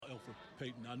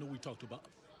Payton. I know we talked about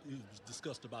it was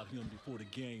discussed about him before the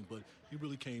game, but he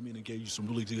really came in and gave you some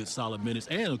really good, solid minutes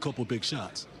and a couple big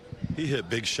shots. He hit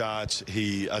big shots.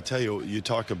 I tell you, you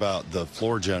talk about the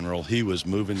floor general. He was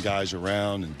moving guys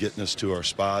around and getting us to our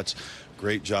spots.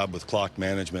 Great job with clock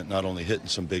management, not only hitting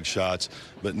some big shots,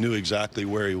 but knew exactly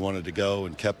where he wanted to go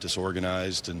and kept us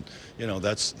organized. And, you know,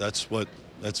 that's what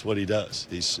he does.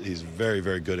 He's very,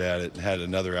 very good at it and had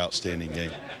another outstanding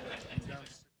game.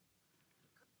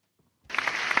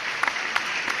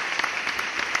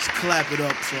 Let's clap it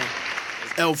up for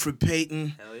Elfrid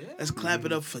Payton. Hell yeah. Let's clap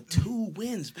it up for 2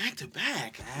 wins back to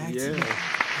back. Yeah.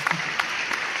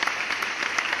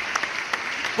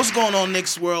 What's going on,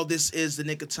 Knicks world? This is the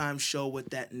Nick of Time show with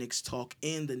that Knicks talk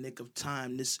in the nick of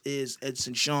time. This is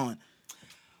Edson Sean.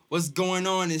 What's going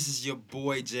on? This is your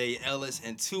boy Jay Ellis,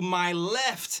 and to my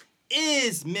left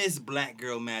is Miss Black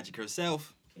Girl Magic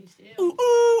herself. Ooh,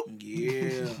 ooh.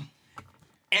 Yeah.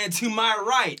 And to my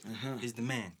right is the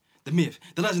man, the myth,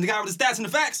 the legend, the guy with the stats and the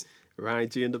facts. Ryan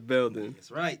G in the building.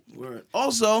 That's right. Word.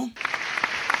 Also,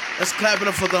 let's clap it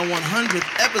up for the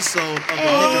 100th episode of the Nick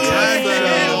of Time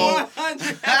show.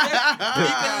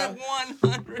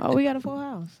 100. Oh, we got a full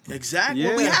house. Exactly. Yeah.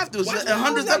 Well, we have to. It's the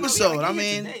 100th episode. I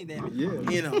mean, Yeah.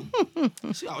 you know.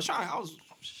 See, I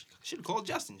should have called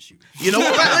Justin. Shoot. You know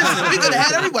what? Listen, we could have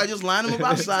had everybody just line them up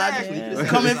outside. Exactly. Yeah.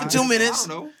 Come in for 2 minutes. I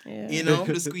don't know. Yeah. You know.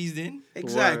 Could have squeezed in.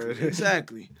 Exactly. Word.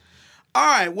 Exactly. All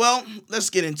right. Well, let's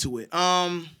get into it.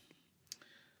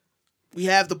 We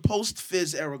have the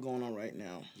post-Fizz era going on right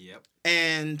now. Yep.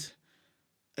 And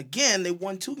again, they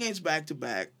won 2 games back to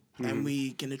back. And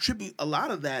we can attribute a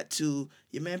lot of that to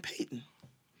your man Payton.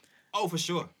 Oh, for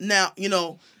sure. Now, you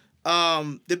know,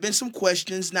 there've been some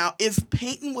questions. Now, if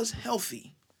Payton was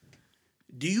healthy,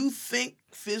 do you think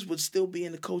Fizz would still be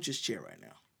in the coach's chair right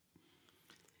now?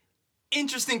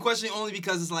 Interesting question, only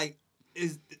because it's like,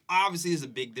 obviously there's a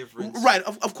big difference. Right,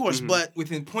 of course, but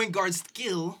Within point guard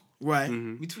skill right.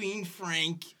 between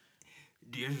Frank,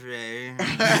 Desiree,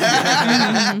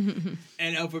 and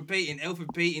Elfrid Payton.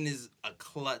 Elfrid Payton is a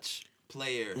clutch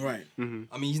player. Right. I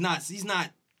mean, he's not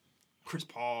Chris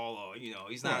Paul or, you know,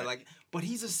 he's not Right. like, but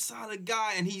he's a solid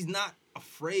guy and he's not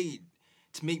afraid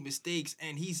to make mistakes,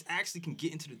 and he's actually can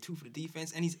get into the two for the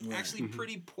defense, and he's actually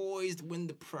pretty poised when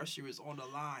the pressure is on the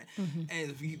line.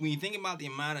 And when you think about the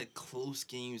amount of close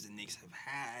games the Knicks have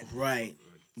had, Right.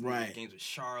 Right. games with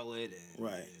Charlotte, and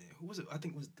Right. who was it? I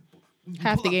think it was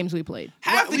Half the games we played.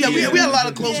 half the Yeah, we games. had a lot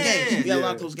of close Yeah. games. We had a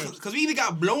lot of close games. Because we either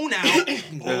got blown out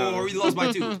or we lost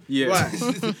by 2. Yeah. Right.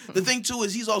 The thing, too,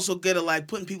 is he's also good at, like,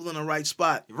 putting people in the right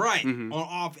spot. Right. On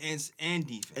offense and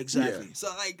defense. Exactly. So,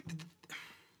 like,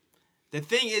 the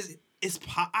thing is,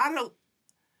 I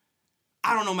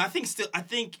don't know, man. I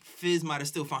think Fizz might have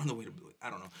still found a way to do it. I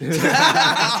don't know.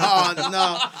 Oh,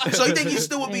 no. So you think he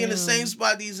still would be in the same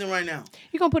spot he's in right now?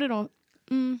 You gonna put it on?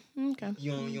 Okay.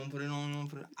 You don't put it on. You don't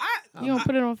put it. You gonna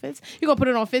put it on Fitz? You gonna put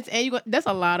it on Fitz, and that's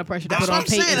a lot of pressure to That's put what on I'm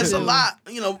Payton. saying. It's a too. lot.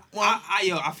 You know, well,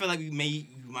 I feel like we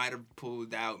might have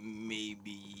pulled out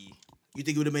maybe you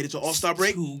think he would have made it to All-Star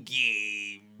break? 2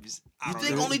 games. You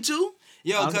think only 2?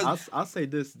 Yo, because I'll say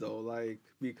this though, like,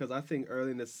 because I think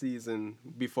early in the season,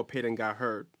 before Payton got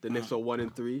hurt, the Knicks were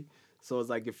 1-3. So it's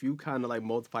like if you kind of like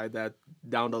multiply that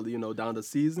down the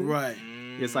season, Right.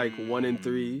 it's like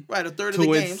 1-3, Right, a third of the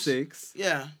games. 2-6.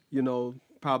 Yeah. You know,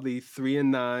 probably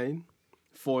 3-9,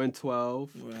 4-12,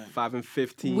 Right.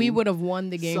 5-15. We would have won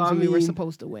the games So, I we were mean-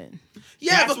 supposed to win.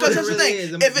 Yeah, That's because what that's it the really thing.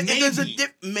 is. If it's a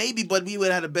Maybe. maybe, but we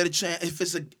would have had a better chance. If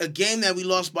it's a game that we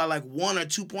lost by like 1 or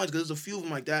 2 points, because there's a few of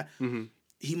them like that,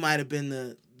 he might have been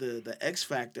the X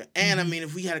factor. And I mean,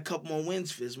 if we had a couple more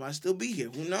wins, Fizz might still be here.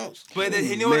 Who knows? but then,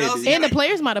 you know what Maybe. else? And the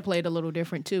players might have played a little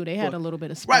different too. They had a little bit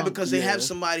of spunk. Right, because they Yeah. have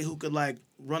somebody who could like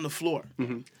run the floor.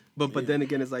 But then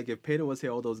again, it's like if Payton was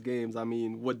here all those games, I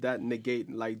mean, would that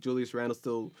negate like Julius Randle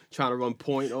still trying to run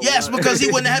point? Yes, because he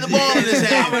wouldn't have had the ball in his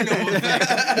hand.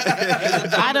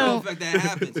 I don't- Effect that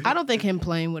happens. I don't think him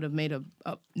playing would have made a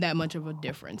that much of a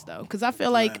difference though, because I feel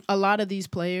like Right. a lot of these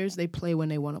players they play when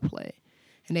they want to play,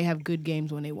 and they have good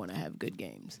games when they want to have good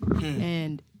games.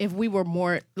 And if we were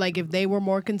more like if they were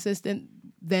more consistent,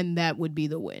 then that would be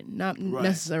the win, not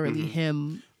necessarily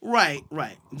him. Right,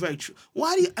 very true.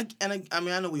 Why do you? I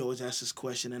mean, I know we always ask this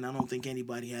question, and I don't think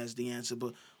anybody has the answer.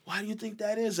 But why do you think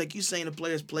that is? Like you saying, the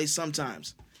players play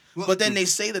sometimes, but then they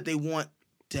say that they want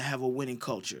to have a winning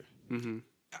culture.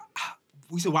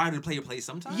 We said, why do the player play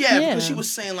sometimes? Yeah, Yeah. because she was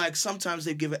saying like sometimes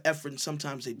they give an effort and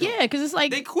sometimes they don't. Yeah, because it's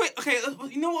like They quit. Okay,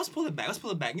 you know what? Let's pull it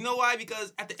back. You know why?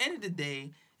 Because at the end of the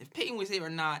day, if Payton was here or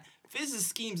not, Fizz's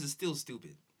schemes are still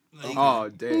stupid. Like, Oh,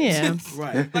 damn.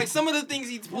 Right. like some of the things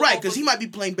he pulled Right, off because was- he might be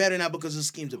playing better now because his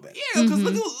schemes are better. Yeah, because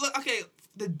look. Okay,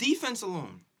 defense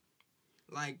alone,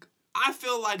 like I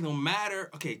feel like no matter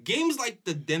games like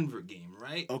the Denver game,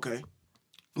 right? Okay.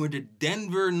 Where the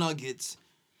Denver Nuggets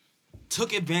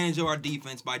took advantage of our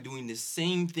defense by doing the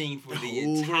same thing for the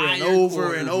entire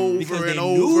quarter because they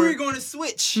knew we were going to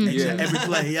switch. Every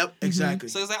play. Yep. Exactly.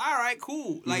 So it's like, all right,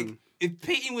 cool. Like if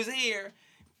Payton was here,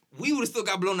 we would have still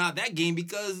got blown out that game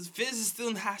because Fizz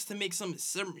still has to make some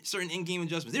certain in-game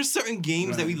adjustments. There's certain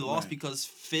games that we lost because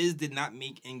Fizz did not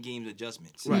make in-game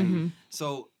adjustments. Right.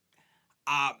 So,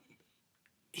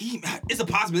 it's a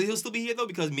possibility he'll still be here though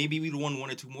because maybe we'd won 1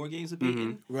 or 2 more games with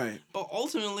Payton. Right. But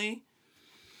ultimately,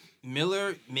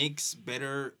 Miller makes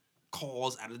better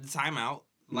calls out of the timeout.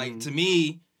 Like to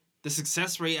me, the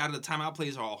success rate out of the timeout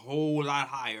plays are a whole lot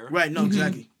higher. Right. No.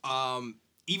 Exactly.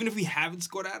 Even if we haven't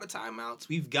scored out of timeouts,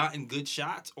 we've gotten good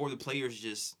shots, or the players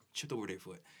just chipped over their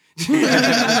foot.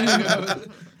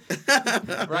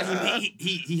 Right?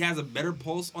 He has a better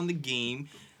pulse on the game.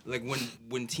 Like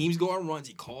when teams go on runs,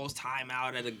 he calls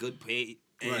timeout at a good pace.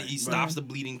 And he stops the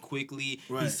bleeding quickly.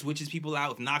 Right. He switches people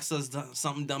out. If Knox does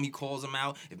something dumb, he calls him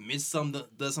out. If Mitch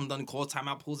does something dumb, he calls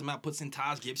timeout, pulls him out, puts in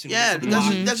Taj Gibson. Yeah,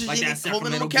 that's like just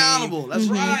holding him accountable. That's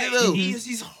right. What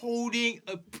He's holding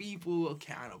people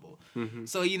accountable.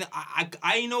 So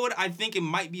I you know what? I think it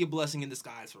might be a blessing in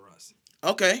disguise for us.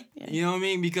 Okay. You know what I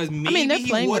mean? Because maybe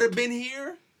he would have been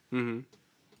here.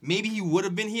 Maybe he would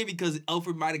have been here because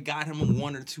Elfrid might have got him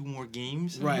 1 or 2 more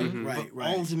games. Right.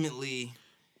 Ultimately,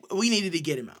 we needed to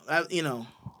get him out.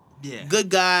 Yeah. Good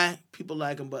guy. People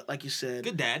like him, but like you said,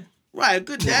 good dad. Right,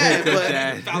 good dad,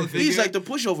 but he's like the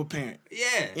pushover parent. Yeah.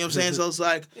 You know what I'm saying? So it's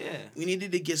like, we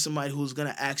needed to get somebody who's going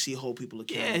to actually hold people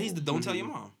accountable. Yeah, he's the don't tell your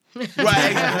mom.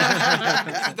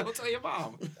 Right. Don't tell your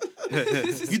mom.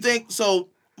 You think, so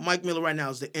Mike Miller right now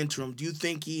is the interim. Do you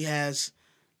think he has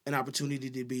an opportunity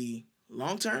to be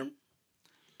long-term?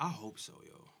 I hope so,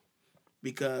 yo.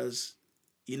 Because,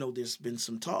 there's been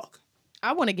some talk.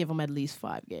 I want to give him at least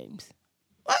 5 games.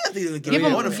 I think they're going to give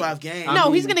him more than 5 games.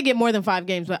 No, he's going to get more than 5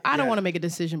 games, but I don't want to make a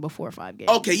decision before 5 games.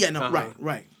 Okay, yeah, no,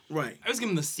 right. Let's give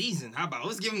him the season. How about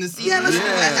let's give him the season?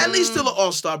 Yeah, at least till the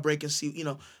All-Star break and see,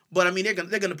 But, I mean,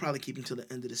 they're gonna probably keep him till the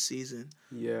end of the season.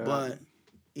 Yeah. But,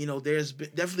 there's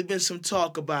definitely been some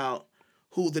talk about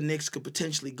who the Knicks could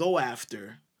potentially go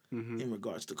after in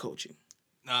regards to coaching.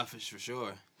 Nah, for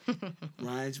sure.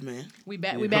 Ryan's man. We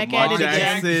back at it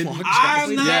again.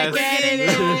 I'm not back at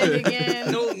it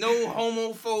again. No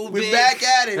homophobic. We're back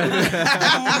at it.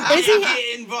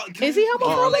 Is he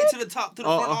homophobic? Like to the front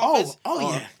office.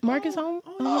 Oh, yeah. Marcus home?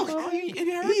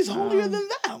 He's holier than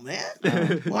thou,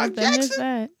 man. Mark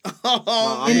Jackson.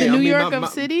 In the New York of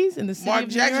cities, in the city Mark of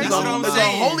New Jackson's York. a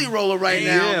holy roller right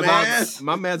now, man.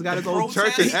 My man's got his own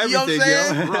church and You know what I'm everything,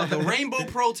 saying? yo. Bro, the rainbow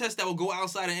protest that will go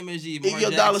outside of MSG. Mark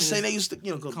Your dollar Jackson saying is- they used to,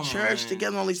 go Come to on, church man.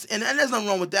 together. And there's nothing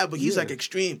wrong with that, but he's like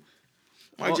extreme.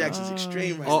 Mark Jackson's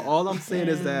extreme right now. All I'm saying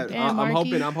is that Damn, I'm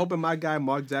Marky. hoping my guy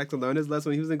Mark Jackson learned his lesson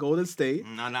when he was in Golden State.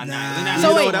 Nah.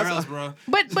 So wait, Somewhere else, bro.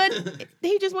 But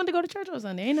he just wanted to go to church on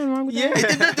Sunday. Ain't nothing wrong with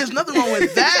that. There's nothing wrong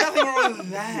with that. Nothing wrong with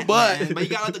that. But- man. But you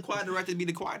gotta let the choir director be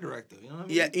the choir director. You know what I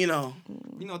mean? Yeah,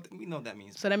 We know what that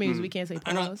means. So that means we can't say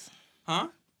I know. pause. Huh?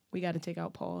 We got to take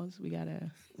out pause. We got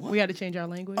to change our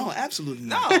language. Oh, absolutely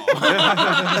No. not.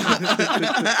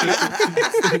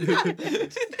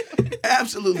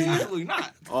 Absolutely not. Absolutely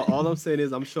not. All I'm saying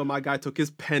is I'm sure my guy took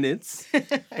his penance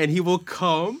and he will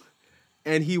come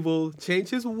and he will change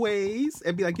his ways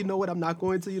and be like, you know what, I'm not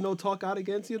going to, talk out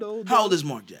against, How old is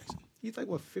Mark Jackson? He's like,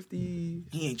 what, 50?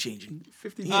 He ain't changing.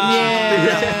 50?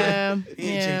 Yeah. He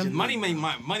ain't changing. Money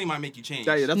might make you change.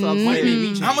 Yeah, that's what I'm Money saying. made me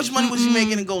change. How much money was he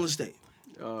making in Golden State?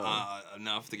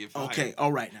 Enough to get fired. Okay,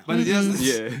 all right now. But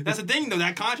Yeah. that's the thing though.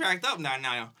 That contract up now.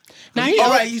 Now he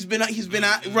All right, he's been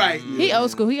out. Right. He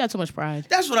old school. He got too much pride.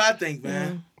 That's what I think,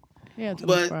 man. He got too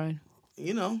But- much pride.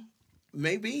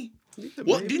 Maybe.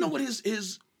 What do you know what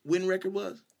his win record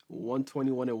was?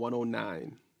 121 and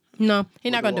 109. No,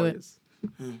 he's not gonna do it.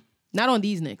 Not on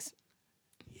these Knicks.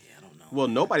 Yeah, I don't know. Well,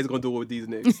 nobody's gonna do it with these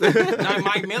Knicks. Now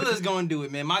Mike Miller's gonna do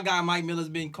it, man. My guy Mike Miller's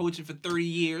been coaching for 30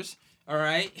 years. All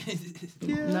right,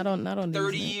 Not on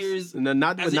 30 these Knicks. years. No,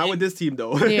 not with this team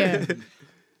though. Yeah.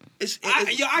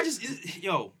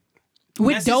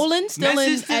 With Dolan still in.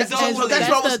 Messi still- So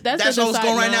that's where I was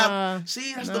going right now.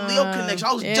 See, that's the Leo Nah. connection.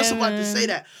 I was just about to say Yeah.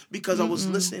 that because I was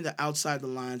listening to Outside the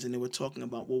Lines and they were talking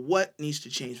about, well, what needs to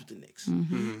change with the Knicks?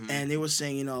 And they were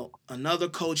saying, another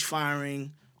coach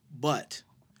firing, but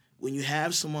when you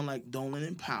have someone like Dolan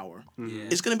in power,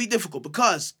 it's going to be difficult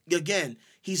because, again,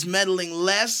 he's meddling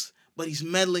less, but he's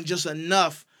meddling just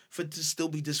enough for it to still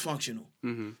be dysfunctional.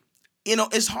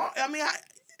 It's hard. I mean,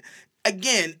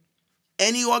 again,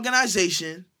 any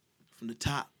organization from the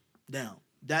top down.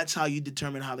 That's how you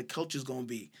determine how the culture's going to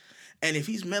be. And if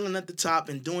he's meddling at the top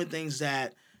and doing things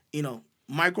that,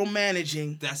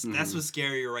 micromanaging. That's what's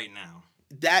scarier right now.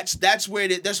 That's where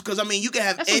that's because you can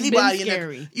have That's what's anybody been in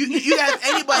scary. that you have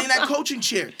anybody in that coaching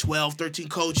chair, 12, 13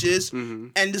 coaches,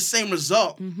 and the same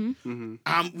result.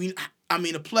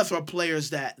 A plethora of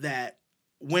players that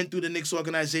went through the Knicks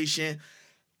organization,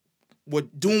 were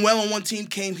doing well on one team,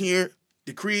 came here,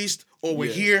 decreased, or were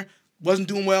here, wasn't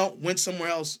doing well, went somewhere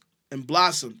else and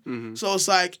blossomed. So it's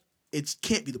like it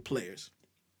can't be the players.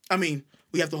 We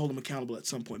have to hold them accountable at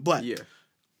some point, but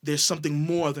there's something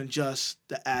more than just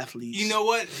the athletes. You know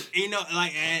what? And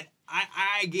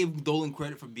I give Dolan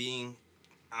credit for being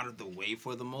out of the way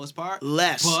for the most part.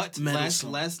 Less. But guess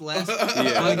what? At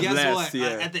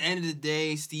the end of the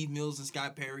day, Steve Mills and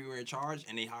Scott Perry were in charge,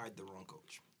 and they hired the wrong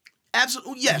coach.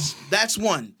 Absolutely, yes. That's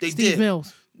one. They Steve did.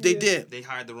 Mills. They did. They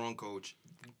hired the wrong coach.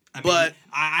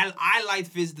 I liked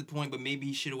Fizz at the point, but maybe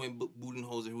he should have went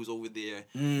Budenholzer, who's over there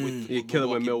with killing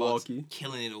with Milwaukee,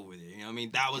 killing it over there. You know what I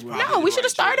mean? That was probably no. We should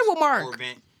have started with Mark.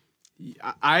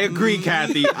 I agree,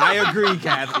 Kathy. I agree. We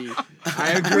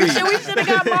should have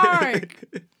got Mark.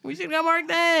 We should have got Mark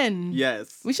then.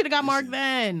 Yes. We should have got Mark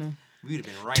then. We'd have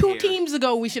been right 2 teams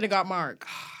ago, we should have got Mark.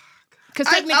 Because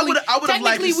technically, I would have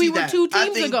liked to see we were 2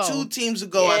 teams ago. I think 2 teams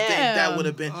ago, I think that would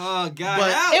have been. Oh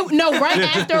God!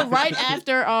 Right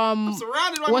after. I'm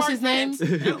surrounded by what's Mark his name?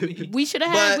 fans. We should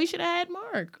have had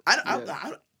Mark.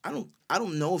 I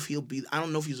don't know if he'll be. I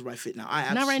don't know if he's the right fit now.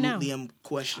 I Not right now. absolutely am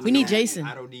questioning. We need that. Jason.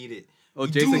 I don't need it. Oh,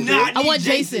 Jason. I want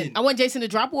Jason. I want Jason to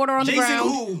drop water on the ground.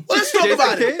 Who? Well, let's talk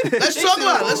about it. Let's talk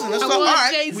about it. Listen, let's talk. All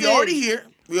right, Jason. we already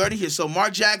here. So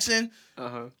Mark Jackson.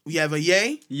 We have a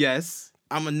yay. Yes.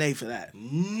 I'm a nay for that.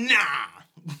 Nah.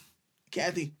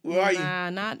 Kathy, where are you? Nah,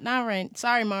 not right.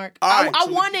 Sorry, Mark. All right, I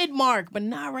wanted Mark, but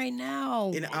not right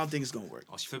now. I don't think it's gonna work.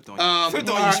 Oh, she flipped on you. Flipped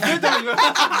on you.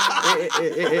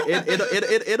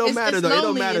 It don't matter though. It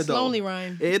don't matter it's though. lonely,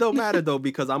 Ryan. It don't matter though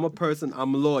because I'm a person.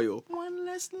 I'm loyal. One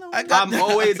less lonely. I'm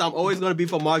always gonna be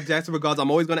for Mark Jackson regardless.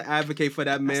 I'm always gonna advocate for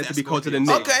that man to be coach of the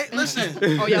Knicks. Okay,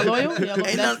 listen. Oh, y'all loyal?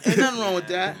 Ain't nothing wrong with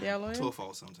that. Y'all loyal? To a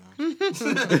fault sometimes.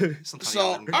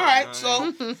 So, all right.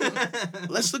 So,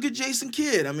 let's look at Jason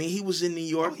Kidd. He was in New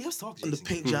York on the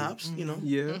paint jobs,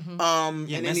 Yeah. and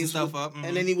then messing he was stuff up.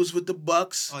 and then he was with the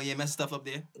Bucks. Oh yeah, messing stuff up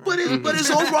there. But his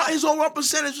overall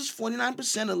percentage was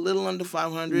 49%, a little under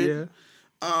 500.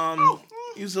 Yeah.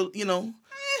 He was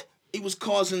he was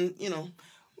causing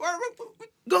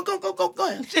Go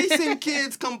ahead. Jason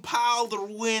Kidd's compiled a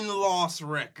win-loss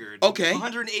record. Okay.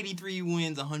 183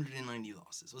 wins, 190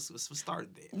 losses. Let's start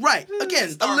there. Right.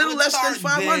 Again, a little less than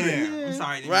 500. Yeah. I'm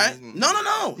sorry. Right? No.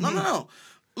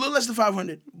 A little less than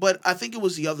 500. But I think it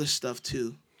was the other stuff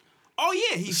too. Oh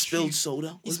yeah, he spilled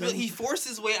soda. He forced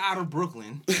his way out of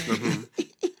Brooklyn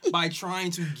by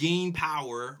trying to gain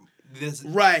power.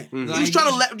 Right. He was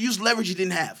trying to use leverage he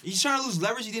didn't have. He's trying to lose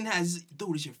leverage he didn't have.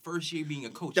 Dude, it's your first year being a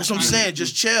coach. That's what I'm saying.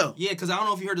 Just chill. Yeah, because I don't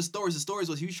know if you heard the stories. The stories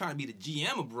was he was trying to be the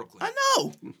GM of Brooklyn. I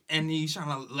know. And he's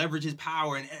trying to leverage his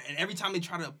power. And every time they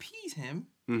try to appease him,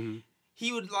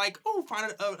 he would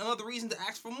find another reason to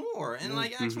ask for more. And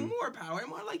ask for more power. And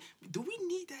more do we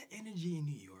need that energy in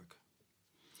New York?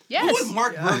 Yes. What would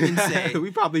Mark Berman say?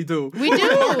 We probably do. We do.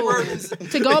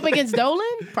 To go up against Dolan?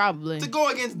 Probably. To go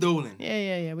against Dolan.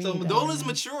 Yeah. So Dolan's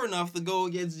mature enough to go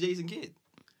against Jason Kidd.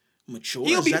 Mature?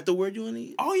 Is that the word you want to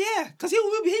use? Oh yeah, because he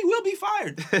will be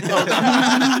fired. He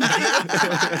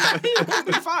will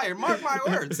be fired. Mark my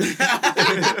words. He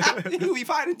will be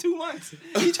fired in 2 months.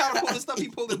 He tried to pull the stuff he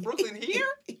pulled in Brooklyn here.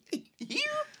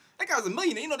 That guy's a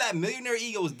millionaire. You know that millionaire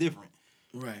ego is different.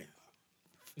 Right.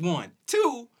 1,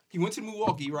 2. He went to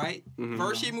Milwaukee, right?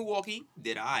 First year Milwaukee,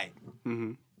 did all right.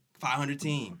 500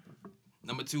 team.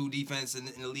 Number 2 defense in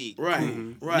the league.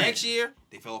 Right, right. Next year,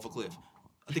 they fell off a cliff.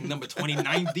 I think number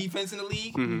 29th defense in the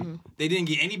league. They didn't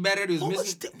get any better. They was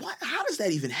missing. How does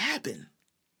that even happen?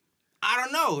 I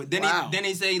don't know. Then then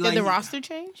they say did the roster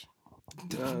change?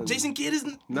 Jason Kidd is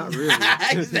not really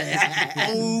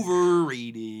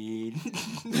overrated.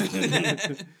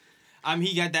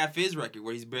 He got that Fizz record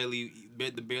where he's barely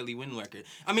win record.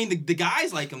 The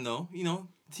guys like him though.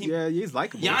 Yeah, he's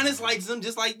likable. Giannis likes him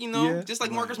just like just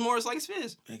like Marcus Morris likes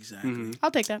Fizz. Exactly.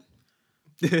 I'll take that.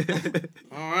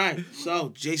 All right.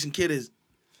 So Jason Kidd is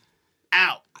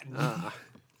out. Okay.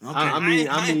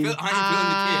 I ain't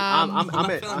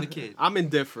feeling the kid. I'm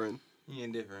indifferent. You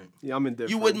indifferent. Yeah, I'm indifferent.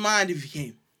 You wouldn't mind if he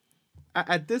came.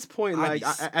 At this point,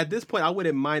 I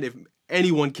wouldn't mind if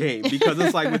anyone came because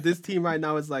it's like with this team right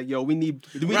now, it's like, yo, we need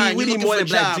Ryan, we you need looking more for than a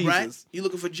Black job, right? Jesus. You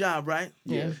looking for a job, right?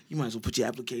 Yeah. You might as well put your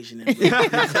application in.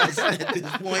 Because at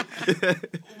this point,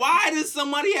 Why does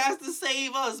somebody has to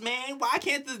save us, man? Why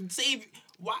can't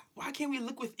Why can't we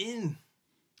look within?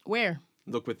 Where?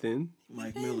 Look within.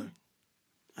 Mike Miller.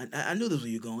 I knew this was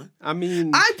where you're going. I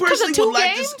mean, I personally two would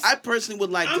like games? to. I personally would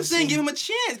like I'm to saying see. give him a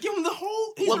chance. Give him the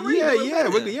whole. He's Well, already doing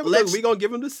better. Let's- we gonna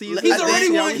give him the season. He's I already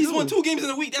think- won. He's won 2 games in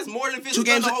a week. That's more than 50 2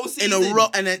 games the whole in season. a row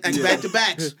and back to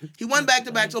backs. He won back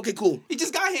to backs. Okay, cool. He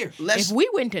just got here. Let's. If we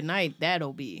win tonight,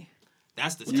 that'll be.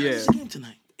 That's the Yeah. This game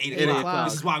tonight. 8 8 o'clock. o'clock.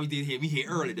 This is why we did here. We here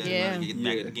early. To Yeah. get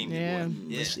back in the game. Yeah.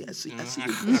 Yeah. I see.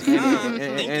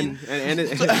 and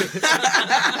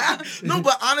No,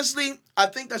 but honestly, I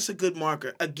think that's a good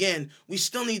marker. Again, we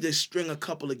still need to string a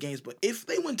couple of games, but if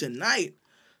they win tonight,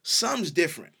 something's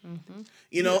different.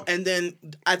 You know, and then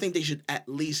I think they should at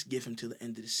least give him to the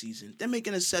end of the season. Then make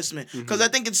an assessment. Because I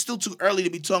think it's still too early to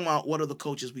be talking about what other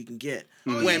coaches we can get.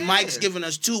 When Mike's giving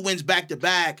us 2 wins back to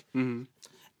back. And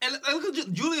look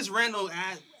at Julius Randle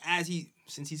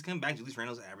since he's come back. Julius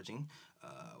Randle's averaging,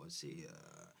 let's see,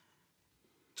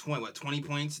 20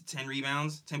 points, 10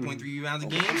 rebounds, 10.3 rebounds a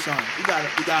game. I'm sorry. You got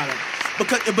it.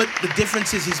 But the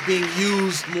difference is he's being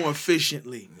used more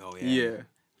efficiently. Oh yeah.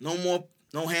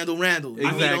 No handle Randall.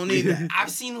 Exactly. We don't need that. I've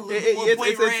seen a little more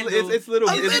play Randle. It's little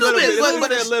A bit. little bit,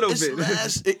 but It's a little it's bit.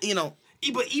 less, you know.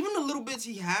 But even the little bits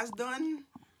he has done,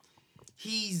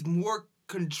 he's more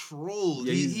controlled.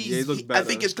 Yeah, he looks better. I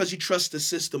think it's because he trusts the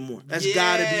system more. That's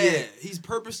gotta be it. He's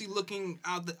purposely looking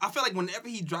out. I feel like whenever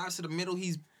he drives to the middle,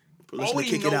 he's Listen to already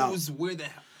kick it out. knows where the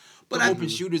But open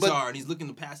shooters but- are, and he's looking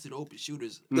to pass to the open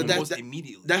shooters But almost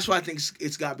immediately. That's why I think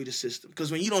it's got to be the system. Because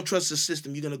when you don't trust the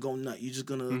system, you're going to go nut. You're just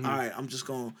going to, all right, I'm just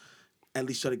going to at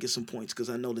least try to get some points because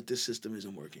I know that this system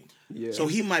isn't working. Yeah. So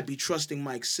he might be trusting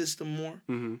Mike's system more.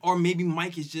 Or maybe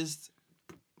Mike is just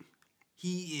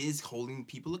he is holding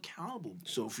people accountable.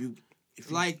 So if you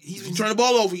He's turn the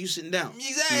ball over, you sitting down.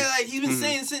 Exactly. Like he's been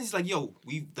saying since he's like, yo,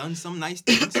 we've done some nice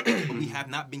things, but we have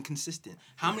not been consistent.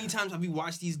 How many times have we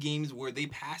watched these games where they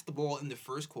pass the ball in the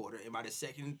first quarter, and by the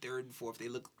second, third, and fourth, they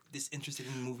look disinterested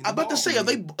in moving the I'm about ball? to say, are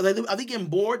they getting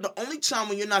bored? The only time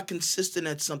when you're not consistent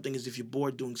at something is if you're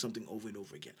bored doing something over and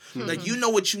over again. Like you know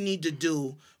what you need to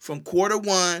do from quarter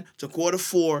 1 to quarter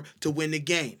 4 to win the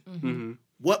game.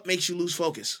 What makes you lose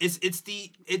focus?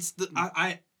 I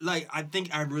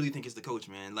really think it's the coach,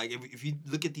 man. Like if you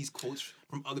look at these quotes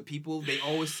from other people, they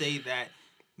always say that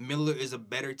Miller is a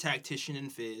better tactician than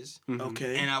Fizz.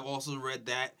 Okay. And I've also read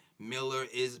that Miller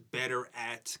is better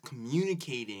at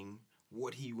communicating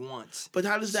what he wants. But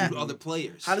how does that to other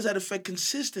players? How does that affect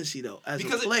consistency though as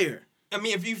Because a player? I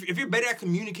mean, if you're better at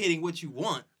communicating what you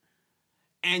want,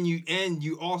 and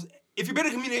you also if you're better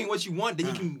at communicating what you want, then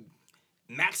you can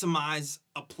maximize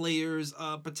a player's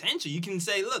potential. You can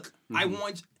say, look, I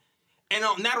want. And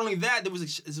not only that, there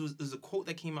was a quote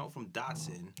that came out from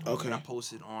Dotson that I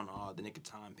posted on the Nick of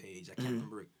Time page. I can't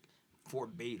remember it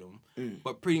verbatim,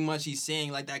 but pretty much he's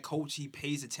saying like that coach, he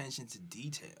pays attention to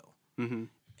detail,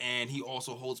 and he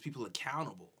also holds people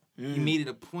accountable. He made it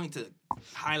a point to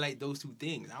highlight those 2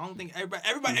 things. I don't think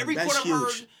every That's quote I've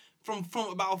heard huge. from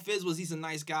about Fizz was he's a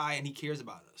nice guy and he cares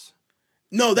about us.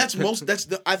 No, I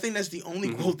think that's the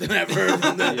only quote that I've heard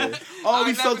from them. Oh,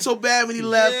 we felt so bad when he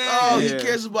left. Yeah. Oh, he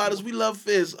cares about us. We love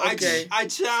Fizz. Okay. I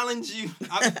challenge you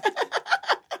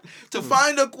to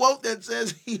find a quote that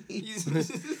says he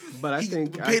But I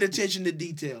think paid attention to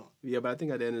detail. Yeah, but I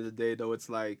think at the end of the day, though, it's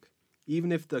like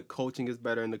even if the coaching is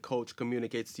better and the coach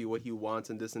communicates to you what he wants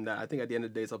and this and that, I think at the end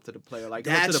of the day, it's up to the player. Like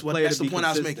it's up to the player That's to the be point I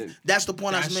was consistent. making. That's the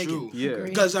point I was That's making. true. Yeah. Agreed.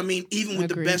 Because I mean, even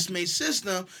with Agreed. the best made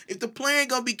system, if the player ain't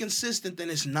gonna be consistent, then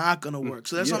it's not gonna work.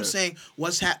 So that's what I'm Yeah. saying.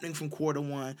 What's happening from quarter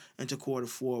 1 into quarter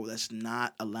 4 that's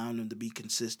not allowing them to be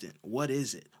consistent? What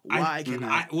is it? Why can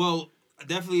I?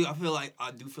 Definitely,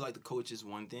 I do feel like the coach is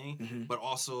one thing, but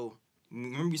also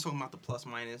remember we talking about the plus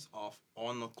minus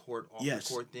on the court, off Yes.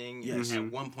 the court thing. Yes. At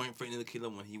one point, Frank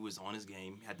Ntilikina, when he was on his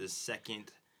game, had the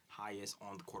second highest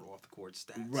on the court, off the court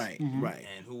stats. Right.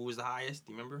 And who was the highest?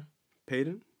 Do you remember?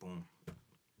 Payton? Boom.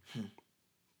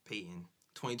 Payton.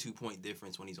 22-point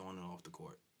difference when he's on and off the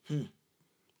court.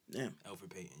 Damn.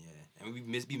 Alfred Payton, yeah. And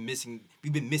we've been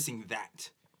missing that.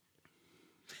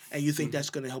 And you think that's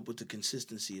gonna help with the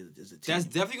consistency as a team? That's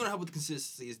definitely going to help with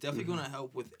consistency. It's definitely going to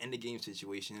help with end of game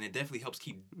situation, and it definitely helps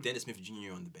keep Dennis Smith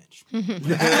Jr. on the bench.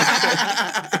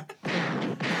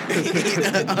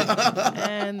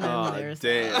 And then there's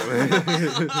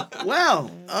damn.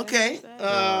 Well, okay.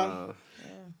 I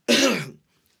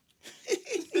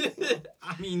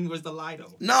mean, where's the lie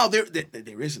though? No, there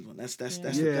isn't one. That's the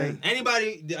Yeah. thing.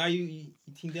 Anybody? Are you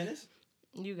Team Dennis?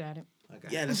 You got it. Okay.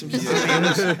 Yeah, that's what I'm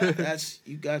saying. That's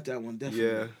you got that one definitely.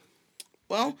 Yeah.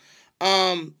 Well,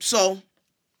 so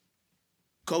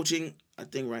coaching, I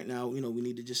think right now, we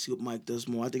need to just see what Mike does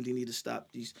more. I think they need to stop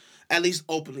at least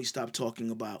openly stop talking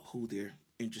about who they're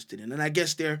interested in. And I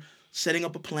guess they're setting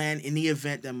up a plan in the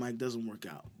event that Mike doesn't work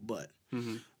out. But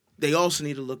they also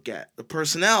need to look at the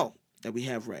personnel that we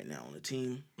have right now on the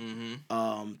team.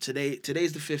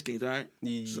 Today's the 15th, right?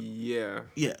 Yeah.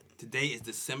 Yeah. Today is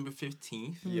December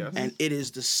 15th. Yes. And it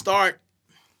is the start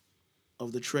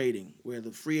of the trading, where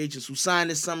the free agents who signed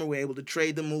this summer were able to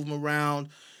trade them, move them around,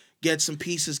 get some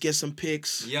pieces, get some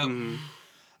picks. Yep.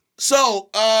 So,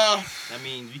 That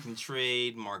means we can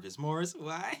trade Marcus Morris.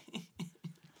 Why?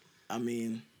 I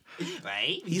mean,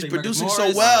 right? he's producing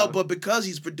so well, but because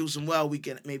he's producing well, we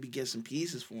can maybe get some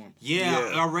pieces for him.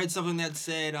 Yeah, I read something that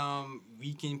said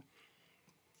we can.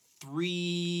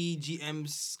 3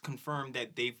 GMs confirmed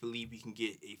that they believe we can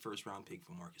get a first-round pick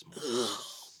for Marcus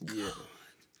Morris.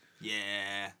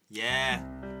 Yeah,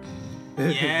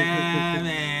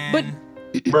 man. But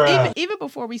even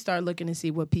before we start looking to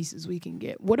see what pieces we can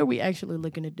get, what are we actually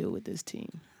looking to do with this team?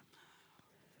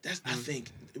 I think,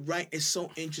 right, it's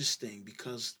so interesting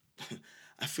because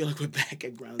I feel like we're back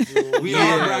at ground zero. We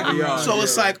are. So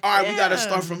it's like, all right, we got to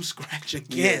start from scratch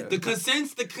again. The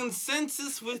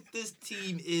consensus with this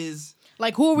team is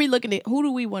like, who are we looking at? Who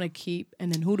do we want to keep,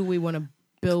 and then who do we want to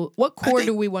build? What core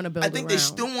do we want to build? I think they around?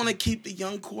 still want to keep the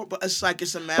young core, but it's like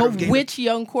it's a matter of But game. which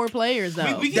young core players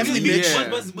though? we can Definitely do-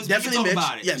 Mitch. Definitely Mitch.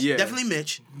 About it. Yes, Yeah. definitely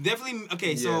Mitch. Definitely.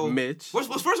 Okay, so Mitch. What's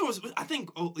first one was I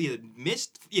think Mitch.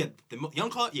 Yeah, the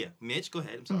young call. Yeah, Mitch. Go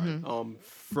ahead. I'm sorry.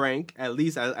 Frank, at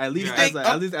least as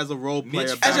a role Mitch player,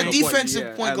 Frank. As a backup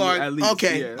defensive point guard. at least,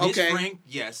 Okay. yeah. Mitch Frank.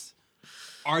 Yes.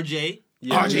 RJ.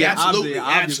 Yeah, RJ, yeah, absolutely.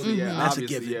 obviously, yeah, That's a obviously,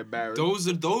 given. yeah, Barrett.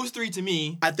 Those three to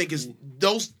me. I think it's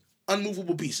those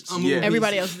unmovable pieces. Yeah.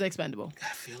 Everybody else is expendable. I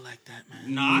feel like that,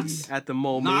 man. Knox. At the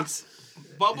moment, Knox.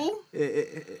 Bubble.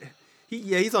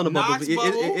 he's on the bubble. Knox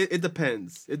bubble? It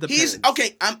depends. It depends. He's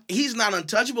okay. He's not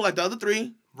untouchable like the other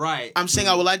three. Right. I'm saying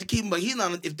I would like to keep him, but he's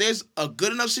not. If there's a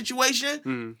good enough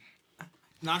situation,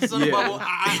 Knox is on the Yeah. bubble. You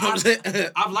know what I'm saying?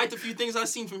 I've liked a few things I've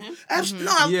seen from him.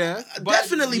 Yeah.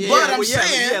 Definitely. Yeah, But I'm well,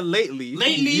 saying, lately.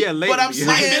 Yeah, but I'm Mike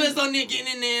saying- Miller's on there getting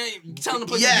in there, telling him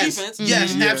to play some yes, defense.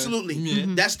 yes, Yeah. absolutely. Yeah.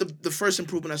 That's the first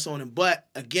improvement I saw in him. But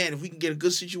again, if we can get a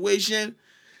good situation,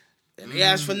 and they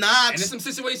ask for And Knox, there's some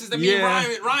situations that me and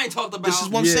Ryan talked about. this is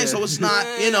what I'm saying. Yeah. So it's not,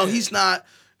 Yeah. he's not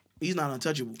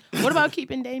untouchable. What about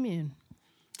keeping Damian?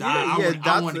 I want to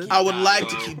Dotson. keep I would Dot, like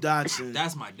to though. keep Dotson.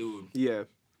 That's my dude. Yeah.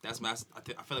 That's my. I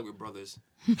feel like we're brothers.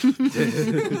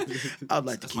 I'd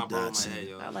like to That's my keep bro in my Dotson. head,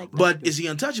 yo. I like But is he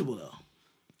untouchable though?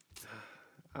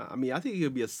 I mean, I think he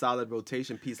could be a solid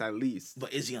rotation piece at least.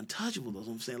 But is he untouchable? That's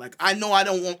what I'm saying. Like I know I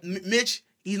don't want Mitch.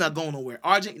 He's not going nowhere.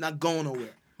 RJ, not going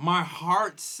nowhere. My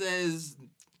heart says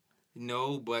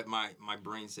no, but my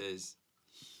brain says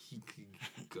he could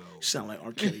go. You sound like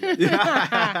R. Kelly. Don't do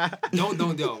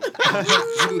that. Don't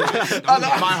do that.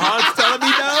 My heart's telling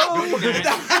me no,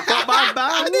 but my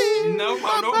body. No,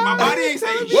 my body ain't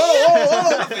saying shit.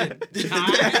 Whoa.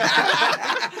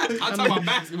 I'm talking about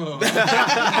basketball.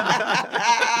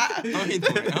 I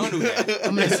don't do that.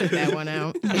 I'm gonna sit that one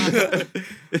out.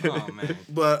 Oh man.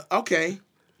 But okay.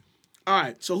 All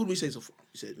right. So who do we say so far?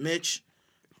 We said Mitch,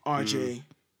 RJ,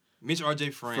 Mitch,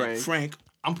 RJ, Frank. Frank.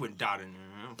 I'm putting Dot in there.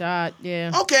 Dot,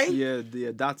 yeah. Okay.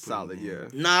 Yeah, that's solid. Yeah.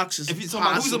 Knox is If you're talking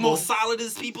about who's the possible. most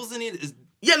solidest people's in it, is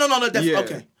Yeah, no, Yeah.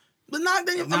 okay. But Knox,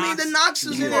 I mean, Knox. the Knox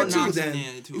is You in there are too. Knox in Then there,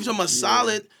 too. if you're talking about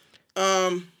solid,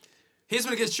 here's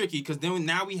when it gets tricky because then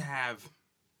now we have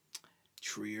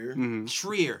Trier.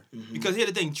 Trier. Because here's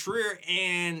the thing, Trier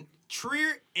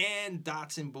and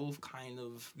Dotson both kind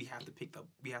of we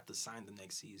have to sign them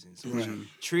next season. So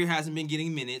Trier hasn't been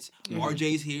getting minutes.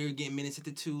 RJ's here getting minutes at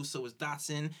the 2, so is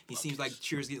Dotson. He seems like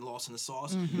Trier's getting lost in the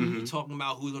sauce. We're talking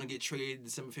about who's gonna get traded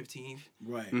December 15th.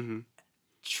 Right.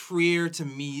 Trier to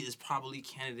me is probably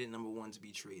candidate number 1 to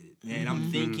be traded. And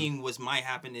I'm thinking what might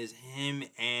happen is him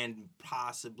and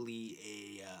possibly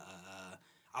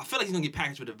I feel like he's gonna get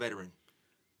packaged with a veteran.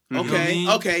 Okay. know what I mean?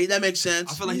 Okay, that makes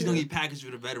sense. I feel like he's gonna get packaged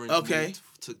with a veteran. Okay.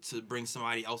 To bring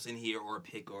somebody else in here or a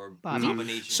pick or a Bobby.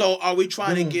 combination. So are we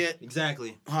trying to get?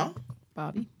 exactly,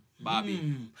 Bobby.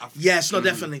 Bobby. Yes. No.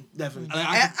 Definitely. Definitely.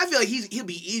 I- I feel like he'll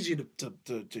be easier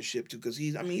to ship to because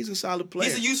he's a solid player.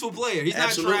 He's a useful player. He's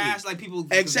Absolutely. not trash like people.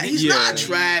 Exactly. He's Yeah. not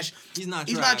trash. He's not.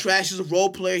 He's trash. not trash. He's a role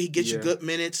player. He gets you Yeah. good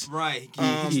minutes. Right.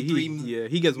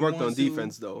 He gets worked on wants to-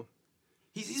 defense though.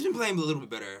 He's been playing a little bit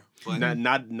better, but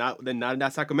not in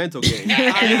that Sacramento game.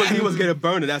 he was getting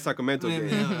burned in that Sacramento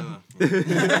game.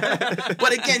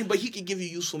 But he can give you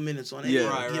useful minutes on any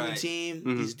given team.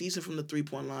 Mm-hmm. He's decent from the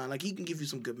 3-point line. Like he can give you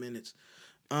some good minutes.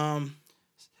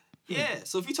 Yeah.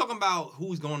 So if you're talking about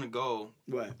who's going to go,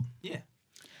 Right. Yeah,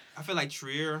 I feel like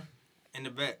Trier and the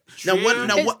vet.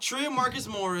 Trier, Marcus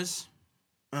Morris.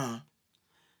 And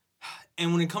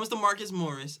when it comes to Marcus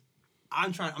Morris,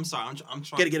 I'm trying.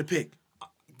 Gotta get a pick.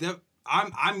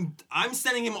 I'm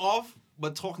sending him off,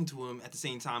 but talking to him at the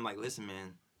same time, like, listen,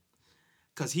 man,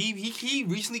 because he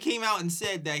recently came out and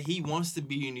said that he wants to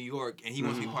be in New York and he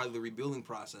wants to be part of the rebuilding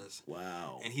process.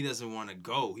 Wow. And he doesn't want to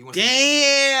go. He wants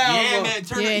Damn. Yeah, man.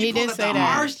 He did say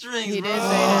that. Heartstrings, he bro. did say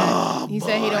that. He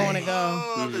said he don't want to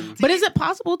go. But is it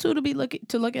possible too to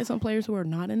look at some players who are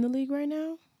not in the league right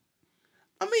now?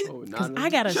 I mean, because I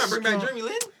got Trying to bring back Jeremy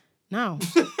Lin? No.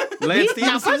 Lance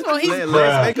Now, first of all,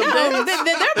 they're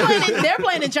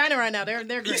playing in China right now. They're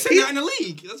You great. said they're in the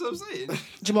league. That's what I'm saying.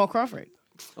 Jamal Crawford.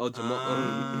 Oh,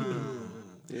 Jamal.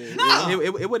 No.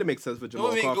 It wouldn't make sense for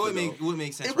Jamal Crawford. It would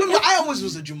make sense. I always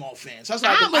was a Jamal fan. So that's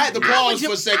why I had to pause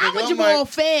for a second. I'm a Jamal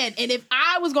fan, and if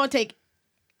I was going to take,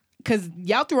 because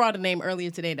y'all threw out a name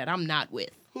earlier today that I'm not with.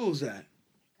 Who's that?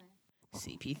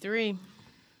 CP3.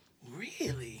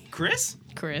 Really? Chris?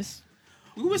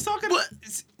 We was talking But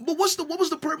what was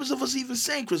the purpose of us even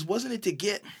saying, Chris? Wasn't it to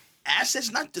get assets,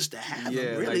 not just to have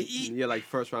them, really? Like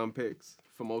first round picks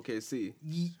from OKC.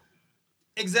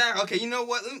 Exactly. Okay, you know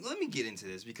what? Let me get into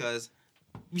this because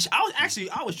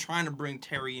I was trying to bring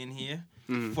Terry in here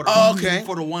for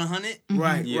the 100.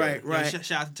 Right.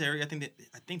 Shout out to Terry. I think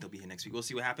they'll be here next week. We'll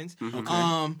see what happens.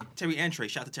 Okay. Terry and Trey.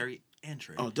 Shout out to Terry and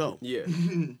Trey. Oh, dope. Yeah.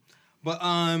 But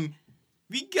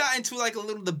we got into like a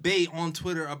little debate on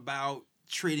Twitter about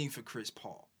trading for Chris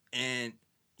Paul, and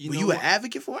were you an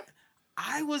advocate for it?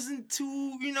 I wasn't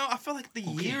too, I felt like the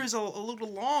year is a little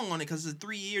long on it because it's a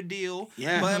 3-year deal.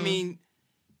 Yeah. But I mean,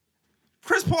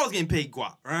 Chris Paul is getting paid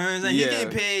guap, right? He's getting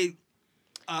paid.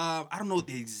 I don't know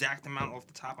the exact amount off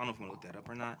the top. I don't know if you want to look that up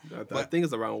or not. I think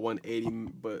it's around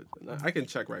 180, but I can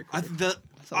check right quick.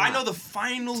 I know the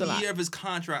final year of his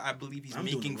contract, I believe he's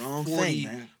making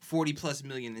 40 plus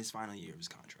million in his final year of his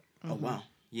contract. Oh, wow.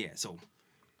 Yeah, so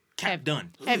cap done.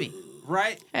 Heavy.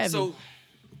 Right? Heavy. So,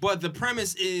 but the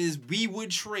premise is we would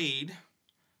trade,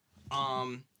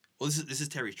 this is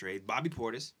Terry's trade, Bobby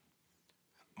Portis,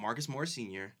 Marcus Morris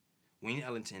Sr., Wayne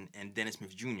Ellington, and Dennis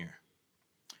Smith Jr.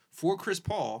 for Chris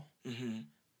Paul,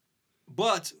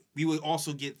 but we would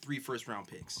also get 3 first-round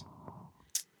picks.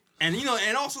 And,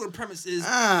 and also the premise is,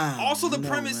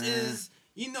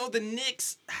 the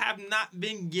Knicks have not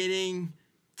been getting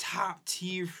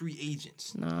top-tier free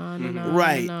agents. No.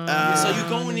 Right. So you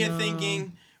go in there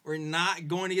thinking, we're not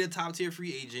going to get a top-tier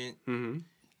free agent.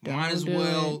 Might as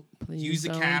well use the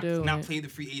cap, not play the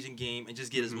free agent game, and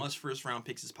just get as much first-round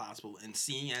picks as possible. And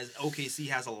seeing as OKC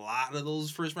has a lot of those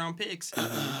first-round picks,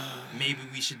 maybe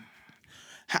we should...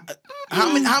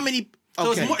 How many...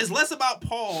 Okay. So it's less about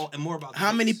Paul and more about...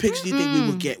 How many picks do you think we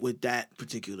would get with that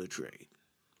particular trade?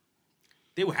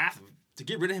 They would have to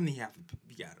get rid of him.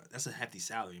 That's a hefty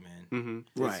salary, man.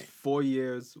 Right. 4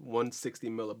 years, 160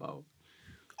 mil about.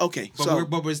 Okay,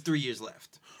 but there's 3 years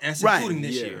left. And that's including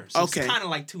this year. So it's kind of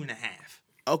like 2.5.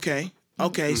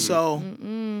 Okay. So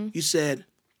you said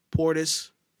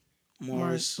Portis,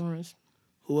 Morris.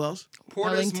 Who else?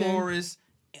 Portis, Ellington. Morris,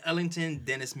 Ellington,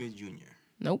 Dennis Smith Jr.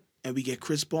 Nope. And we get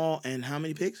Chris Paul and how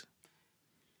many picks?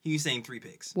 He was saying 3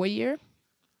 picks. What year?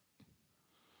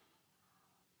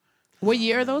 What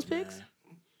year are those picks?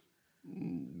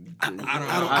 I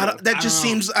don't. That just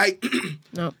seems like.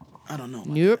 No. I don't know.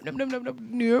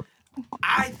 Nope.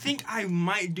 I think I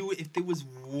might do it if there was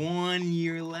 1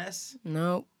 year less.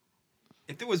 Nope.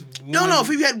 If there was No. If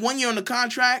we had 1 year on the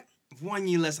contract, 1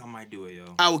 year less, I might do it,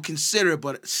 yo. I would consider it,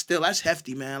 but still, that's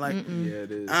hefty, man. Like, Yeah,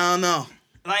 it is. I don't know.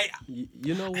 Like,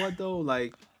 You know what though?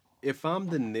 Like, if I'm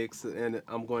the Knicks and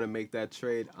I'm going to make that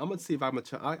trade, I'm gonna see if I'm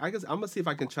gonna see if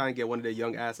I can try and get one of their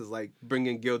young asses, like bring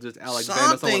in Gilgeous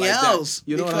Alexander, Something like else, that.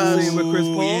 You know what I'm saying with Chris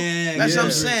Paul? yeah, That's what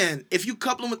I'm saying. If you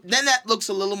couple them, then that looks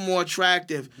a little more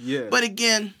attractive. Yeah. But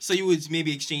again, so you would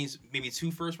maybe exchange 2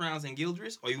 first rounds and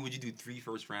Gildress, or would you do 3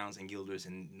 first rounds and Gildress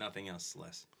and nothing else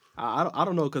less? I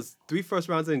don't know, because 3 first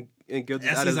rounds in Gilgeous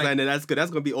That seems Alexander, that's good.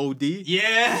 That's gonna be OD.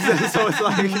 Yeah. So it's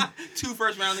like 2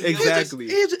 first rounds and Gildress. exactly.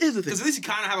 here's the thing. Because at least you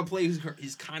kind of have a player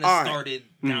who's kind of started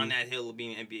down that hill of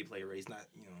being an NBA player. Right? He's not,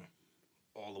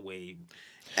 all the way.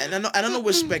 And I know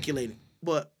we're speculating,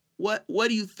 but what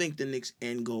do you think the Knicks'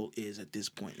 end goal is at this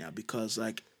point now? Because,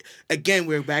 like, again,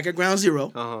 we're back at ground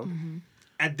zero. Uh-huh.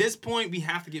 At this point, we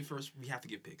have to get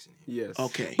picks in here. Yes.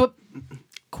 Okay. But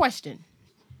question.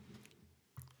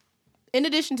 In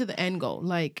addition to the end goal,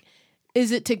 like,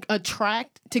 is it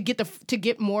to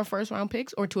get more first round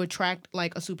picks or to attract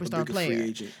like a superstar bigger player? free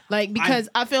agent. Like, because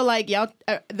I feel like y'all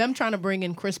them trying to bring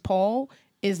in Chris Paul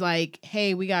is like,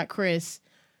 hey, we got Chris.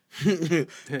 Come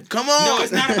on. No,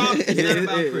 it's not about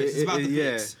Chris. It's about the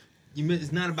yeah. picks.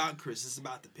 It's not about Chris. It's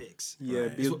about the picks. Yeah,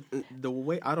 Right. because the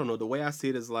way I see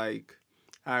it is like,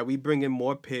 all right, we bring in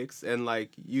more picks, and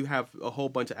like you have a whole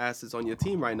bunch of assets on your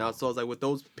team right now. So it's like with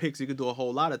those picks, you can do a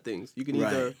whole lot of things. You can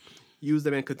either Right. use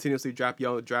them and continuously draft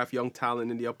young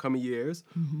talent in the upcoming years,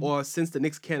 or since the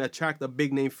Knicks can't attract a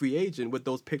big name free agent with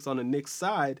those picks on the Knicks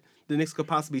side, the Knicks could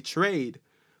possibly trade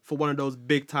for one of those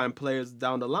big time players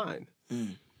down the line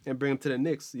and bring them to the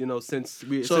Knicks. You know, since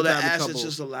we So since the I have a assets couple-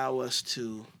 just allow us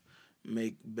to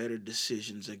make better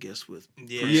decisions, I guess, with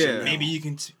Yeah. Maybe you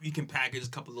can package a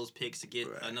couple of those picks to get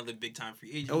another big time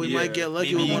free agent. or we Yeah. might get lucky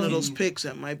Maybe with you one of can- those picks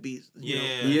that might be you know,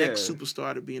 Yeah. the Yeah. next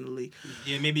superstar to be in the league.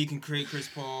 Yeah, maybe you can create Chris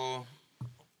Paul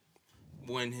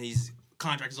when his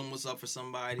contract is almost up for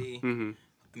somebody. Mhm.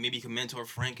 Maybe you can mentor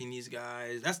Frank and these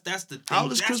guys. That's the thing. How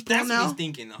old is Chris Paul that's now? what he's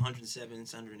thinking. 107,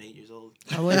 108 years old.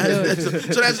 I wouldn't do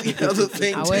it. So that's the other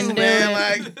thing I too, wouldn't do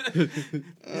man. it.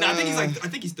 Like, No, I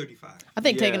think he's 35. I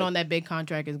think taking Yeah. on that big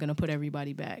contract is gonna put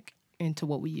everybody back into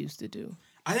what we used to do.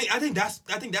 I think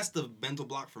that's the mental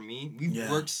block for me. We've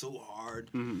Yeah. worked so hard.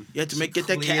 you have to get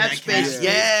that clear cap that space. cap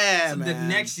Yeah, So man.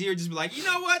 the next year, just be like, you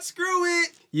know what? Screw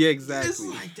it. Yeah, It's exactly.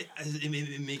 like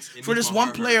it makes For this my one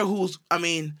heart player hurt. who's, I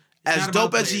mean, It's as not dope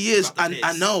about as he players, is, it's about the I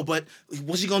picks. know, but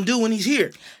what's he gonna do when he's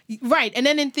here? Right, and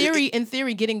then in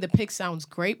theory, getting the pick sounds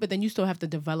great, but then you still have to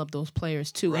develop those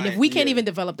players too. And if Right, we can't yeah. even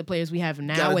develop the players we have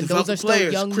now, Gotta and develop those are the still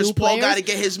players. young Chris new Paul players, gotta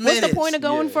get his what's the minutes. point of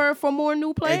going Yeah. for more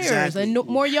new players Exactly. and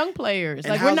more young players?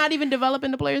 And Like how- we're not even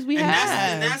developing the players we And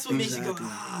have. that's what makes you Exactly.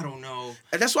 go, I don't know.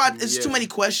 And that's why it's too Yeah. many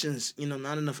questions. You know,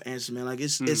 not enough answers, man. Like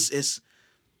it's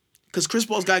because Chris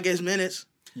Paul's gotta get his minutes.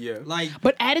 Yeah. Like,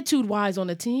 But attitude wise on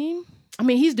the team, I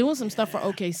mean, he's doing some stuff for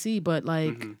OKC, but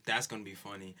like, that's gonna be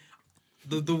funny.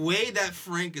 The way that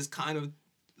Frank is kind of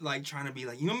like trying to be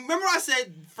like, you know, remember I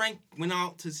said Frank went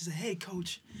out to say, hey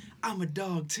coach, I'm a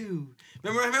dog too.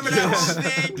 Remember that whole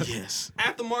thing? Yes.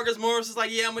 After Marcus Morris is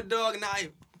like, yeah, I'm a dog, and now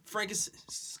Frank is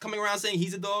coming around saying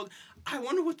he's a dog. I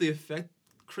wonder what the effect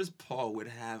Chris Paul would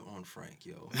have on Frank,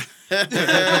 yo.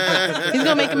 he's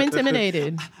gonna make him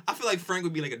intimidated. I feel like Frank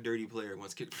would be like a dirty player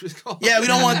once Chris Paul. Yeah, we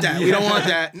don't want that. We don't want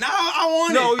that. No, I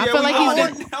want No, it. yeah, I feel like he's I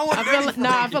gonna. want- I want I dirty feel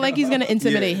I feel like he's gonna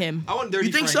intimidate him. I want dirty.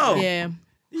 You think Frank. so? Yeah,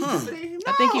 Intimidate him?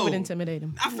 I think he would No. intimidate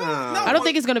him. I feel Nah. no, I don't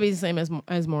think it's gonna be the same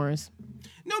as Morris.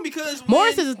 no because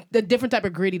Morris when- is a different type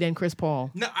of gritty than Chris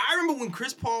Paul. No, I remember when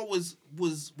Chris Paul was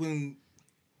when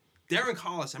Darren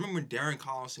Collison. I remember when Darren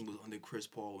Collison was under Chris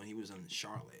Paul when he was in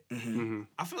Charlotte.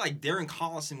 I feel like Darren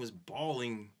Collison was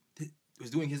was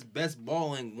doing his best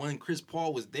balling when Chris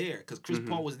Paul was there, because Chris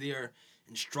Paul was there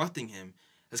instructing him.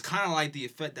 It's kind of like the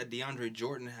effect that DeAndre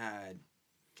Jordan had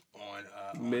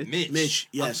on Mitch. Mitch,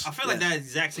 yes, I feel like yes. that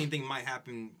exact same thing might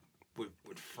happen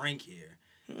with Frank here.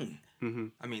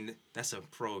 I mean, that's a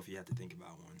pro if you have to think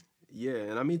about one. Yeah,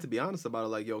 and I mean, to be honest about it,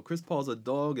 like, yo, Chris Paul's a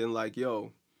dog, and like,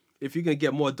 yo, if you can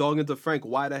get more dog into Frank,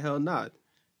 why the hell not?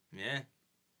 Yeah.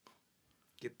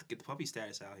 Get the puppy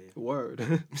status out here. Word.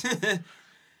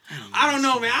 I don't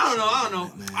know, man. I don't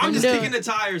know. I'm just Yeah. kicking the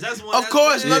tires. That's one. Of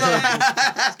course, no.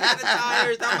 Just kicking the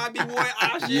tires. That might be one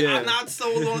option. Yeah. I'm not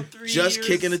sold on 3 Just years.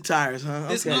 kicking the tires, huh?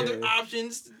 There's Okay. other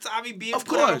options. Tommy B. Of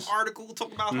put out course. an article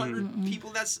talking about 100 people.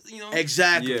 That's, you know.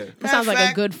 Exactly. Yeah. That sounds like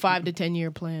a good 5 to 10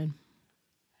 year plan.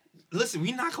 Listen,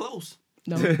 we not close.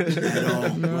 No.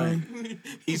 Right.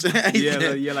 He's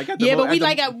yeah, like at the Yeah, mo- but we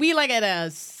at the- like at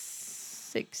a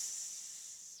 6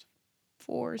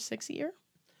 year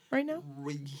right now.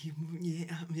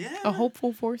 Yeah. A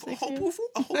hopeful 4-6 year. Hopeful four.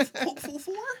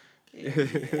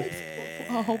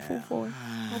 A hopeful 4.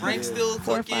 Frank's still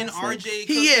 4, cooking. 5, 6. RJ He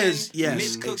cooking. is, yes,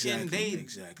 Mitch cooking.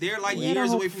 exactly. They're like We had a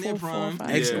years away from their hopeful 4 or prime.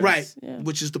 5 years. Right. Yeah.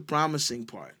 Which is the promising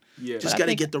part. Yeah. Just But I got to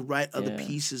think- get the right other yeah.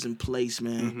 pieces in place,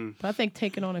 man. But I think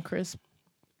taking on a Chris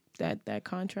that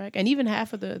contract, and even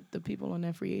half of the people on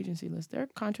that free agency list, their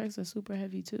contracts are super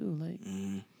heavy too. Like,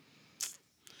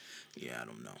 Yeah, I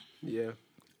don't know. Yeah.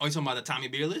 Oh, you talking about the Tommy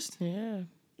Beer list? yeah.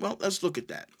 Well, let's look at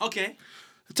that. Okay.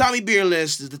 The Tommy Beer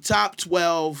list is the top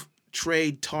 12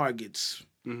 trade targets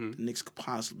the Knicks could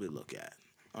possibly look at.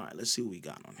 All right, let's see what we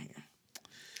got on here.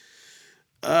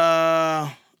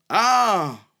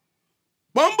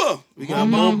 Bamba. We got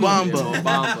Mo Bamba.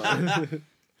 Bamba.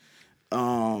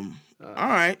 All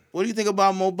right. What do you think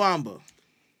about Mo Bamba?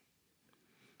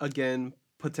 Again,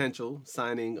 potential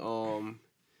signing.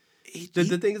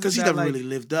 The thing is because he that, never like, really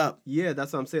lived up. Yeah,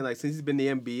 that's what I'm saying. Like, since he's been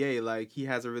in the NBA, like, he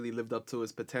hasn't really lived up to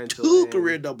his potential. 2 and,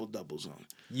 career doubles on.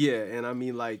 Yeah, and I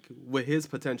mean, like, with his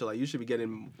potential, like, you should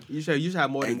have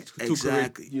more than two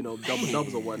Exactly. career,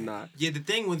 doubles or whatnot. Yeah, the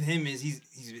thing with him is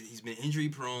he's been injury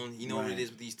prone. You know what it is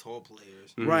with these tall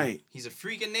players. Right. He's a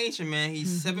freak of nature, man.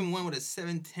 He's 7'1" with a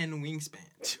 7'10"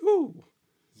 wingspan. Ooh.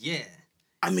 Yeah.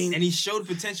 I mean, And he showed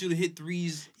potential to hit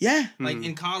threes. yeah. Like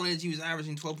in college, he was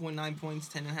averaging 12.9 points,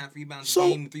 10.5 rebounds So- a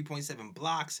game, 3.7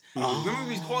 blocks. Remember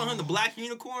we was calling him the Black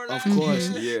Unicorn? Of course.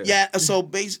 Yeah. Yeah. So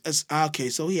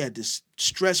so he had this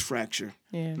stress fracture,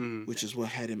 Yeah. which is what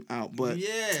had him out. But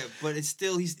Yeah, but he's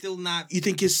still not. you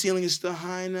think his ceiling is still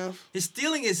high enough? His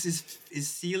ceiling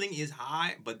is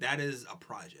high, but that is a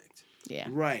project. Yeah.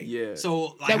 Right. Yeah.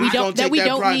 So like That we gonna don't that take we that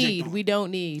don't project need. on. We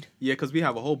don't need. Yeah, because we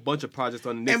have a whole bunch of projects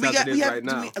on the Knicks And we as got it is right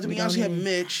now. to be honest, we have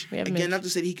Mitch. We have Again, Mitch. not to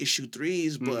say he can shoot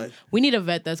threes, but We need a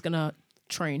vet that's gonna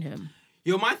train him.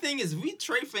 Yo, my thing is, we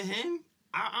trade for him.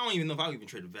 I don't even know if I would even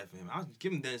trade a vet for him. I'll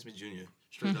give him Dennis Smith Jr.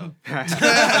 straight up.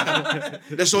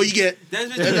 that's all you get.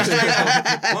 Dennis Smith Jr. straight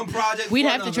up. One project. We'd for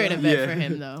have to another. trade a vet Yeah. for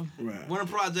him though. Right. One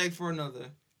project for another.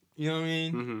 You know what I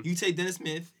mean? You take Dennis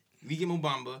Smith, we get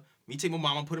Mobamba. We take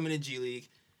Mobamba, put him in the G League,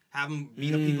 have him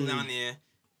beat up people down there.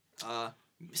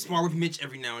 Smart with Mitch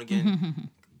every now and again.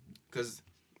 Because,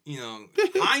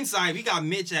 hindsight, we got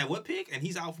Mitch at what pick? And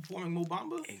he's outperforming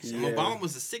Mobamba. Exactly. And Mobamba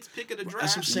was the 6th pick of the draft.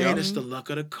 That's what I'm saying. It's the luck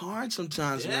of the card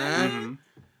sometimes, Yeah. man.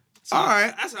 So All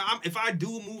right. If I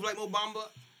do a move like Mobamba,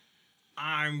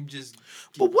 I'm just...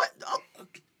 But what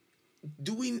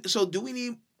do we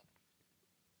need?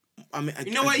 I mean,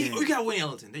 You know what? again, We got Wayne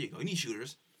Ellington. There you go. You need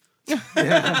shooters.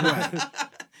 right.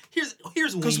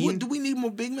 Here's Because Wayne. do we need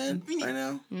more big men We need- right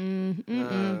now?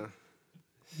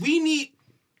 We need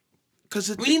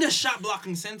Because We need a shot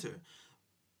blocking center.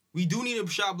 We do need a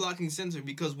shot blocking center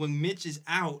because when Mitch is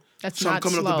out, That's So I'm not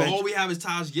coming up the slow. bench. all we have is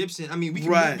Taj Gibson. I mean, we can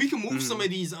Right. move some of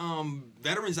these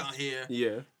veterans out here,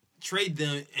 Yeah. trade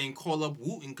them, and call up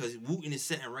Wooten because Wooten is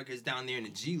setting records down there in the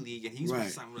G League, and he's Right.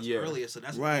 been signed with us Yeah. earlier. So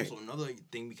that's Right. also another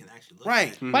thing we can actually look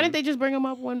right. at. Why didn't they just bring him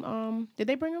up when did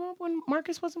they bring him up when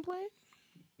Marcus wasn't playing?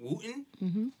 Wooten?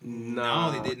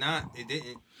 Nah. No, they did not. They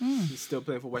didn't. He's still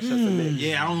playing for Westchester Knicks.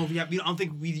 Yeah, I don't know if I don't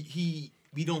think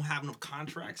we don't have enough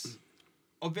contracts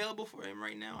available for him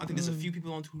right now. I think there's a few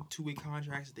people on two-way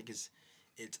contracts. I think it's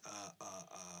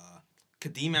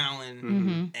Kadeem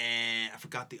Allen and I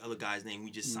forgot the other guy's name. We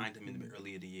just signed him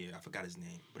earlier the year. I forgot his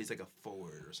name, but he's like a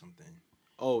forward or something.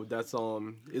 Oh, that's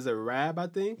is it Rab? I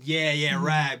think. Yeah,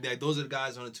 Rab. Like, those are the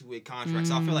guys on a two-way contract.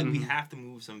 So I feel like we have to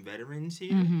move some veterans here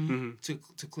to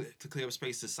clear up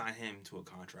space to sign him to a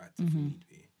contract if we need to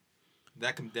be.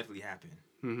 That can definitely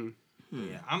happen.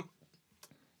 Yeah,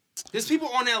 there's people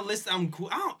on that list. I'm cool.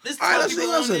 There's All right, 12 let's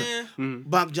people on listen. there.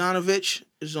 Bogdanovich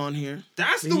is on here.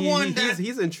 That's the one that.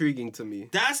 He's intriguing to me.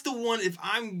 That's the one. If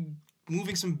I'm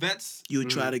moving some bets, You would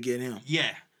try to get him.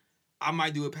 yeah, I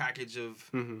might do a package of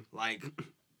like,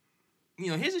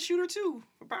 here's a shooter too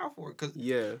for power forward. Cause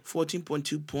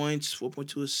 14.2 points,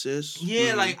 4.2 assists.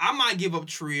 yeah, like I might give up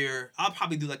Trier. I'll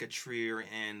probably do like a Trier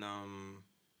and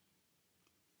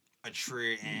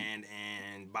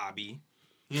Bobby.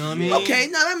 You know what I mean? Okay,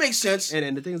 now that makes sense.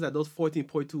 And the thing is that those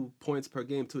 14.2 points per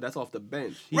game too, that's off the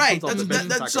bench. He Right. comes off the bench in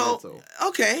That's so Sacramento.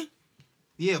 okay.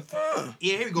 Yeah.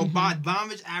 Yeah, here we go.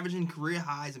 Bogdanovich averaging career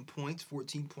highs in points,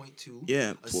 14.2.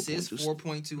 Yeah, Assists,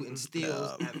 4.2. And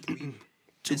steals at 3.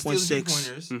 2.6.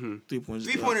 3-pointers. 3 points.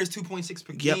 3-pointers, 2.6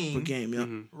 per Yep, game. per game. Yep.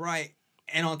 Right.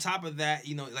 And on top of that,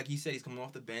 like you said, he's coming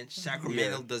off the bench.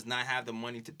 Sacramento does not have the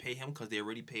money to pay him because they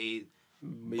already paid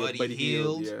Buddy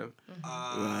Hield. Yeah.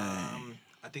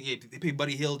 I think they paid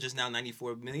Buddy Hield just now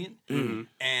 $94 million.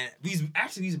 And he's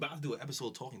about to do an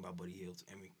episode talking about Buddy Hield.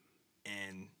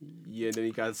 And Yeah, then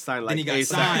he got signed then like he got ASAP.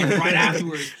 signed right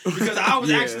afterwards. Because I was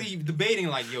Yeah. actually debating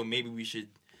maybe we should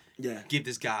give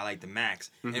this guy like the max.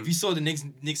 And if you saw the Knicks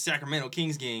Sacramento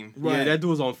Kings game, Yeah, that dude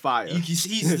was on fire.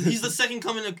 he's the second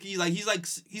coming of he's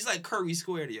like Curry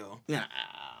squared, yo. Yeah.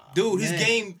 Dude, Man. his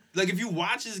game, like if you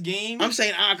watch his game, I'm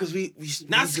saying because we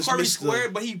not dismissed Curry the-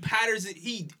 squared, but he patterns it.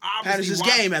 He obviously Patterns his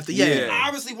watch- game after He Yeah.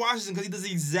 obviously watches him because he does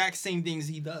the exact same things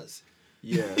he does.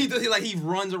 Yeah. He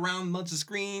runs around a bunch of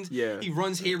screens. Yeah. He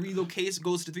runs here, relocates,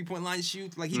 goes to the 3-point line,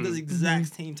 shoots. Like he does the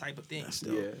exact same type of thing.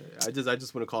 Still. Yeah, I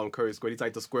just want to call him Curry Square. He's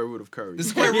like the square root of Curry. The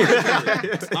square root of Curry.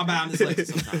 My bad, I'm dyslexic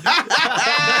sometimes.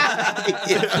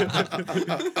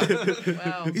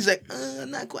 Wow. He's like,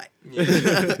 not quite.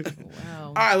 Wow.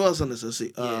 All right, what else on this? Let's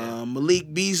see. Yeah.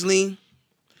 Malik Beasley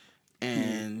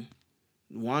and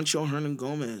Juancho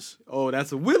Hernan-Gomez. Oh,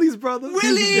 that's a Willie's brother.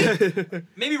 Willie.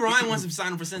 Maybe Ryan wants to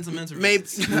sign him for sentimental Maybe.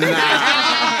 reasons. Nah.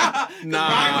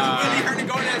 Ryan was Willie Hernan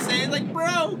going there saying like,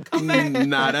 bro, come back.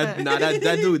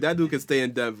 That dude can stay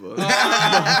in Denver.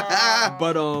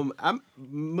 But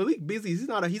Malik Beasley, he's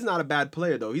not a bad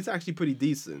player though. He's actually pretty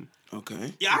decent.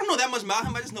 Okay. Yeah, I don't know that much about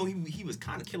him. I just know he was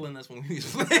kind of killing us when we was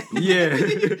playing. Yeah.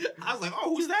 I was like,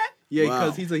 oh, who's that? Yeah,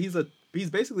 Wow. because he's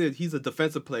basically a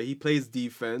defensive player. He plays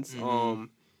defense.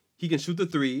 He can shoot the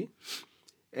three,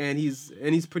 and he's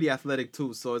pretty athletic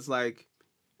too. So it's like,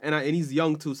 and he's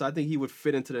young too. So I think he would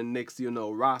fit into the Knicks,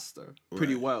 roster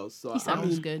pretty well. So He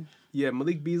sounds good. Yeah,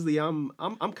 Malik Beasley, I'm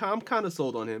kind of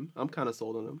sold on him.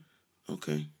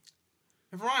 Okay.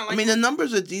 If Ryan, like, I mean, the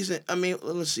numbers are decent. I mean,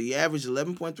 let's see. He averaged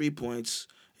 11.3 points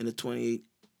in the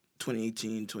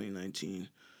 2018, 2019.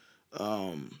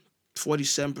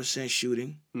 47%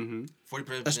 shooting.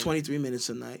 40%. That's 23 minutes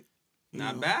a night.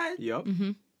 Not bad. Yep.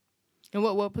 And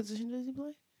what position does he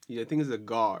play? Yeah, I think he's a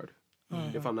guard.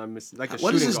 If I'm not missing, like a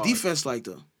What is shooting his guard. defense like,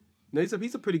 though? No,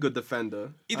 he's a pretty good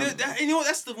defender. Either that,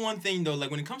 that's the one thing though. Like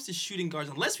when it comes to shooting guards,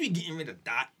 unless we're getting rid of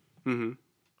Dot,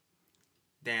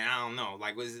 then I don't know.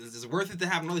 Like, is it worth it to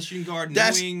have another shooting guard? I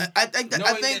knowing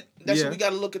think that's Yeah. what we got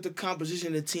to look at the composition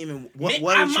of the team and what I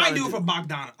are we might trying do to it for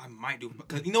Bogdan. I might do it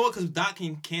because you know what? Because Dot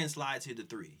can slide to the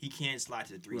three. He can slide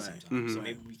to the three Right. sometimes. So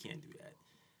maybe we can't do that.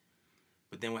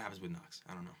 But then what happens with Knox?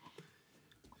 I don't know.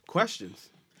 Questions.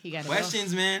 He got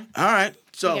Questions, man. All right.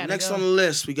 So We gotta next go. on the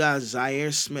list, we got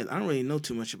Zaire Smith. I don't really know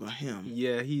too much about him.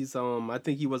 Yeah, he's I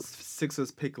think he was Sixers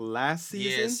pick last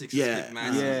season. Yeah, six. Yeah.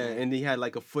 Yeah, and he had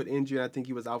like a foot injury. I think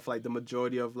he was out for like the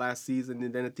majority of last season,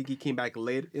 and then I think he came back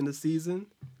late in the season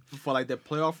for like their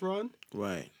playoff run.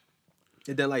 Right.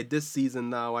 And then like this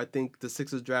season now, I think the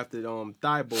Sixers drafted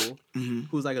Thibault,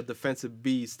 who's like a defensive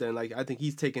beast, and like I think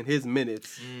he's taking his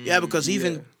minutes. Yeah, because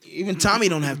even Tommy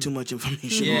don't have too much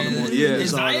information on him. Yeah. And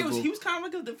His Zaire article. he was kind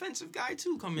of like a defensive guy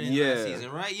too coming in Yeah. last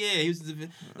season, right? Yeah, he was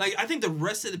like I think the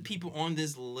rest of the people on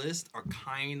this list are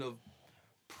kind of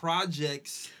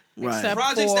projects. Right. Except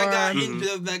Projects that got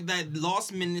for- that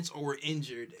lost minutes or were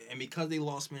injured, and because they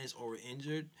lost minutes or were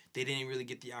injured, they didn't really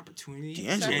get the opportunity.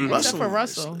 D'Angelo And- Russell. for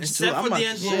Russell. Except for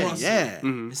D'Angelo Russell.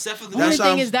 Yeah. Except for the Only That's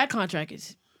thing how- is that contract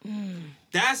is.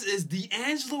 is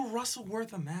D'Angelo Russell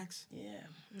worth a max? Yeah.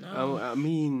 No. I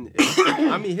mean,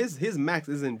 his max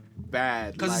isn't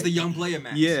bad Because like, it's the young player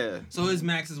max. Yeah. So his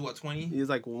max is what, 20? He's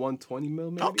like 120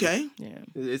 mil. Maybe. Okay. Yeah.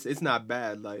 It's not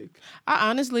bad. Like I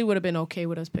honestly would have been okay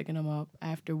with us picking him up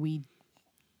after we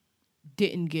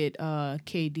didn't get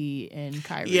KD and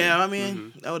Kyrie. Yeah, I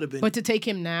mean, that would have been. But to take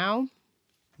him now,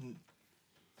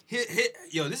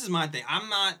 Yo, this is my thing. I'm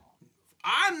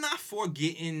not for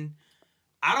getting.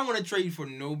 I don't want to trade for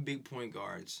no big point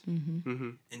guards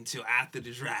until after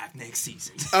the draft next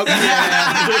season. Okay.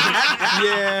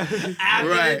 yeah. After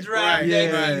Right, the draft right,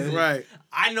 next right, season. right.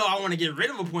 I know I want to get rid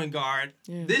of a point guard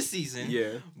this season.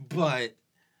 Yeah. But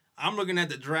I'm looking at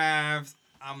the draft.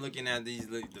 I'm looking at these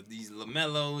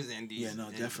LaMelos and these. Yeah, no,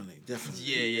 definitely.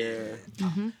 Yeah.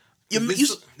 You-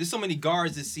 There's so many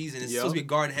guards this season. It's Yep. supposed to be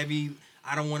guard heavy.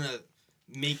 I don't want to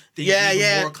make things Yeah, even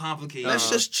yeah. more complicated. Let's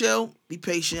just chill, be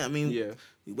patient. I mean, Yeah.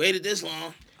 we waited this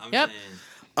long. I'm Yep. saying.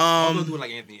 I'm gonna do Um, it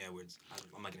like Anthony Edwards.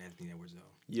 I'm liking Anthony Edwards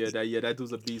though. That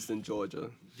dude's a beast in Georgia.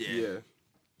 Yeah.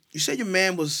 you said your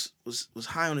man was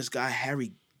high on this guy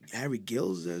Harry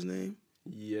Gills, is that his name?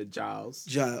 Yeah, Giles.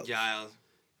 Giles. Giles.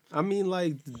 I mean,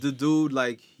 like the dude,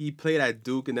 like he played at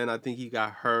Duke, and then I think he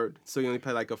got hurt, so he only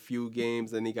played like a few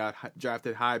games, and he got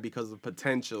drafted high because of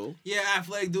potential. Yeah,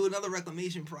 athletic dude. Another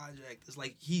reclamation project. It's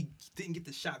like he didn't get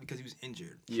the shot because he was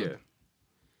injured. Yeah.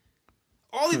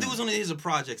 All he do is only his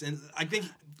projects, and I think.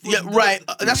 Yeah, right.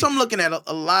 That's what I'm looking at.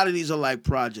 A lot of these are like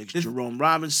projects. Jerome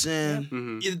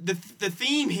Robinson. The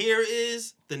theme here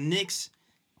is the Knicks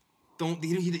don't.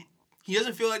 He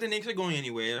doesn't feel like the Knicks are going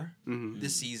anywhere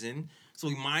this season, so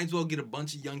we might as well get a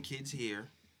bunch of young kids here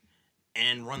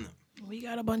and run them. we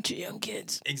got a bunch of young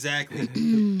kids. Exactly.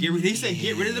 Get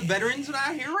rid of the veterans that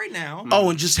are here right now. Oh,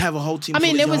 and just have a whole team. I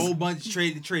mean, full of there A young- was- whole bunch.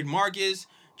 Trade Marcus.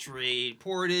 Trade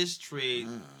Portis.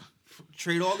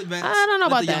 Trade all the vets. I don't know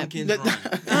let about the young that. kids That-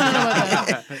 run. I don't know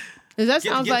about that. 'Cause that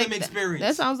sounds give like them experience.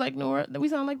 that sounds like we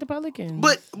sound like the Pelicans.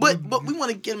 But we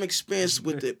want to get them experience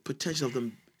with the potential of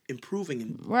them improving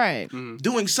and right.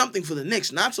 doing something for the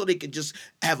Knicks, not so they could just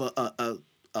have a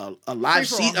live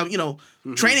Free-for-all.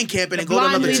 seat, training camp and then go to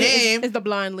Blind another leading- team. Is the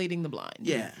blind leading the blind?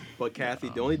 Yeah. But Kathy,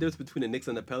 the only difference between the Knicks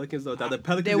and the Pelicans, though, that the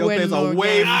Pelicans They young win players are more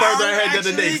way games. further ahead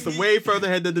than the Actually, Knicks. Way further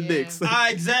ahead than the Yeah. Knicks.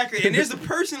 Exactly. And there's a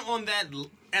person on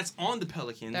that's on the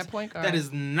Pelicans That point guard. that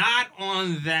is not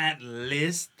on that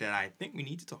list that I think we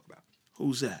need to talk about.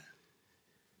 Who's that?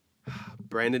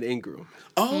 Brandon Ingram.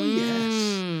 Oh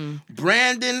yes,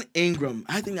 Brandon Ingram.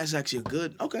 I think that's actually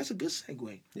that's a good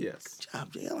segue. Yes. Good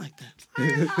job, Jay. I like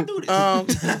that. I'll do this.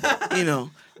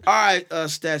 All right,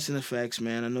 stats and effects,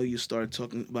 man. I know you started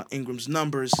talking about Ingram's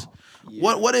numbers.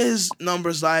 Yeah. What are his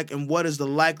numbers like, and what is the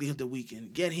likelihood that we can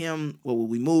get him? What will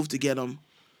we move to get him?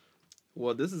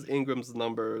 Well, this is Ingram's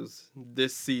numbers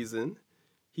this season.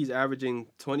 He's averaging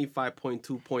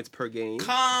 25.2 points per game.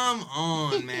 Come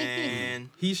on, man.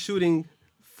 He's shooting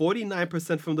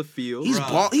 49% from the field. He's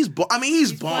Bruh.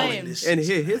 balling playing. this And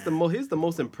season. here's the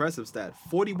most impressive stat: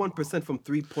 41% from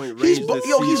 3-point range He's this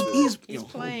season. He's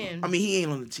playing. I mean, he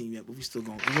ain't on the team yet, but we still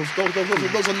going.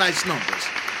 Those are nice numbers.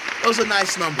 Those are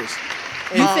nice numbers.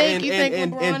 You think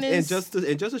LeBron is...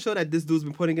 And just to show that this dude's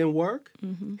been putting in work,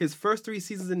 Mm-hmm. his first 3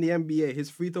 seasons in the NBA, his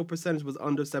free throw percentage was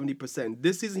under 70%.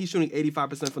 This season, he's shooting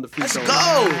 85% from the free Let's throw.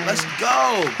 Let's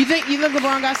go. You think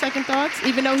LeBron got second thoughts,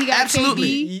 even though he got Absolutely.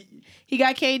 KD? He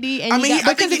got KD, and I mean, I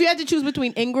because think if you had to choose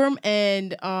between Ingram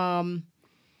and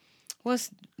what's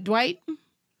Dwight?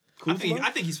 I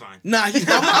think he's fine. Nah, I was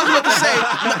about to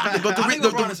say, but I think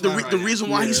LeBron is fine right the now. reason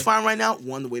why he's fine right now,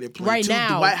 one, the way they're playing. Right Two,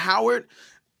 now. Dwight Howard,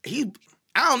 I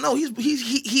don't know,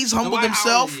 he's humbled Dwight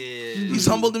himself. Howard, yeah. He's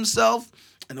humbled himself,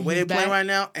 and the way He's they're playing back. right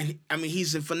now, and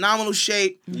he's in phenomenal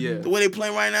shape. Yeah. The way they're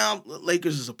playing right now,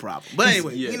 Lakers is a problem. But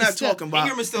anyway, Yeah. we're not Still- talking about.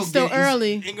 Ingram is still It's still good. He's-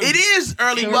 early. Ingram- It is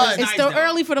early, It's but nice, still though.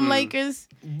 early for them Lakers.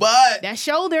 But That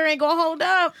shoulder ain't gonna hold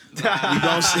up. we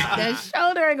gonna see. That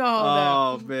shoulder ain't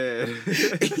gonna hold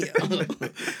up. Oh,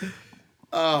 man.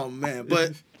 Oh man,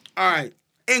 but all right,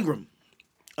 Ingram.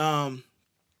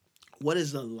 What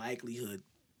is the likelihood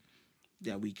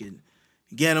that we can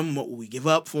get him? What will we give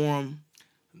up for him?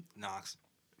 Knox.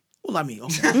 Well, I mean,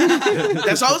 okay,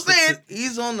 that's all I'm saying.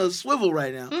 He's on the swivel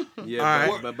right now. Yeah,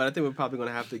 All but I think we're probably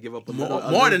gonna have to give up a More- little,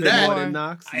 more a than little bit that. more than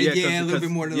Knox. Yeah, a little bit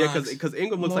more than Knox. because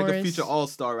Ingram looks like a Morris. future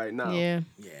All-Star right now. Yeah.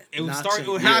 Yeah, It would Knox start- ain't-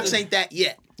 it would have Knox to- ain't that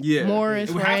yet. Yeah. Morris,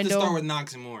 It would have to Randall. start with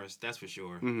Knox and Morris. That's for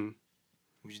sure. Mm-hmm.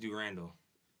 We should do Randall.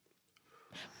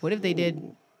 What if they did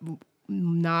I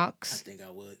Knox? think I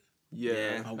would.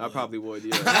 Yeah, I I would. probably would.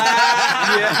 Yeah.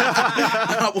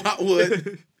 I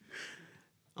would.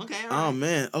 Okay. All Oh right.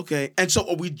 man. Okay. And so,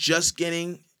 are we just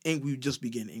getting? We just be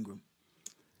getting Ingram.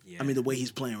 Yeah. I mean, the way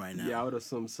he's playing right now. Yeah, I would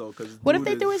assume so. Cause What if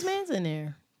dude they threw is- his mans in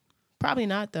there? Probably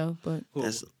not though. But Who?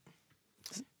 That's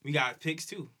we got picks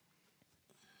too.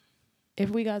 if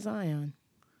we got Zion,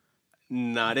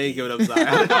 Nah, they ain't giving up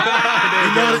Zion.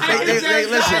 they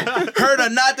listen. Heard or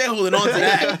not, they holding on to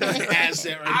that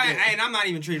asset right there. And I'm not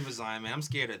even trading for Zion, man. I'm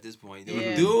scared at this point.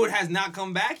 Yeah. Dude has not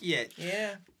come back yet.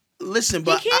 yeah, Listen,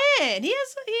 but he can. He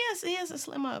has to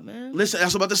slim up, man. listen, I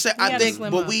was about to say. I gotta think,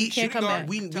 slim but up. we He can't come back.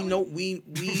 we know we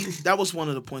that was one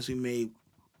of the points we made.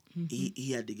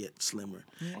 He had to get slimmer,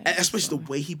 and especially the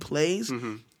way he plays,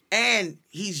 and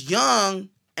he's young,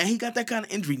 and he got that kind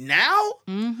of injury now.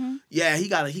 Mm-hmm. Yeah, he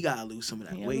gotta lose some of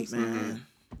that He gotta weight, lose some. man.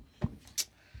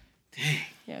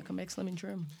 Yeah, come back slim and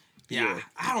trim. Yeah,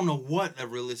 I don't know what a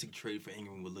realistic trade for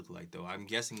Ingram would look like though. I'm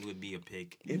guessing it would be a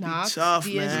pick. It'd Knox, be tough,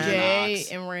 DSJ, man.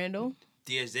 Knox. and Randall.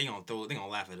 DS, they gonna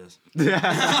laugh at us.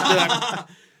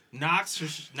 Knox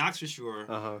for sure.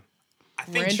 Uh-huh. I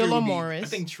think Randall Trier or would be- Morris. I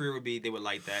think Trier would be. They would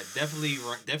like that.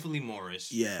 Definitely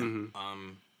Morris. Yeah,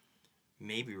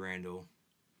 Maybe Randall.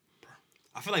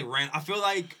 I feel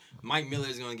like Mike Miller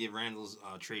is gonna get Randall's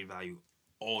trade value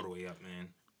all the way up,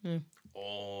 man.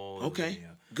 All the Okay. way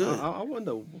up. good. I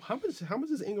wonder how much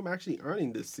is Ingram actually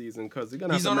earning this season? Because they're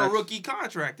gonna He's have on to a match- rookie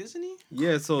contract, isn't he?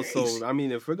 Yeah, so I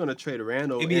mean, if we're gonna trade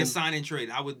Randall, It'd be a and- sign and trade.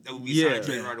 It would be a Yeah. sign and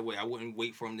trade right away. I wouldn't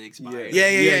wait for him to expire. Yeah,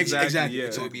 exactly, exactly. yeah.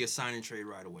 So it'd be a sign and trade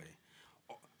right away.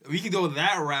 We could go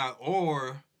that route,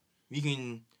 or we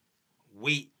can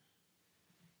wait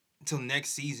until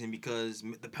next season because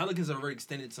the Pelicans have already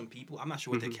extended some people. I'm not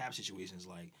sure what their cap situation is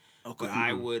like, Okay. but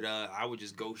I would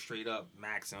just go straight up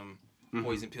max them,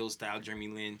 poison pill style, Jeremy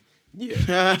Lin,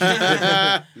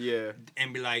 yeah, yeah.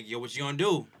 and be like, "Yo, what you gonna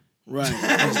do?" Right.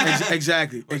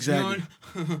 Exactly. What you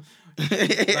gonna-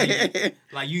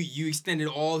 like you extended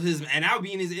all his, and I would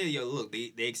be in his ear. Yo, look,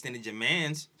 they extended your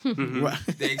mans. Right.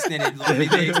 They extended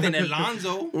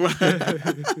Lonzo.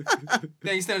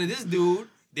 They extended this dude.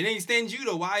 They didn't extend you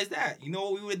though. Why is that? You know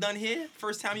what we would have done here?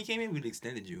 First time you came in, we'd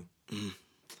extended you.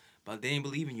 But they ain't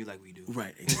believe in you like we do.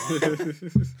 Right. Exactly.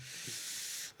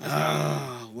 Well,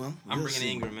 I'm we'll bringing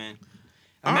see. Ingram, man.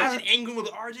 All Imagine right. Ingram with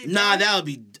RJ. Nah, Barrett.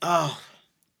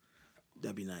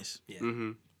 that'd be nice. Yeah.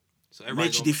 Mm-hmm. So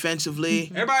everybody's Mitch on,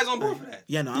 defensively. everybody's on board for that.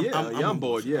 Yeah, no, Yeah, I'm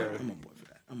board, yeah. I'm on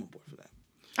board for that.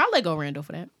 I'll let go Randall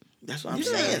for that. That's what I'm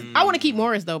saying. I want to keep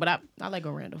Morris though, but I let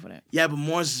go Randall for that. Yeah, but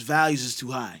Morris's values is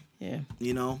too high. Yeah.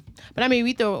 You know? But I mean,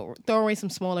 we throw away some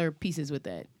smaller pieces with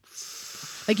that.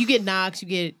 Like you get Knox, you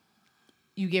get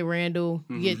Randall,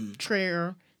 you get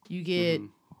Trier, you get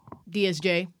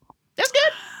DSJ. That's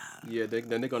good. Yeah,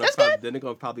 then they're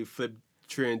gonna probably flip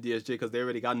Trier and DSJ because they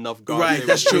already got enough guards. Right,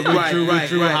 that's true. Right.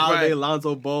 Holiday,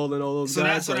 Lonzo Ball, and all those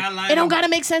guys. So that line It don't gotta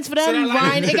make sense for them,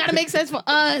 Ryan. It gotta make sense for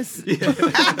us.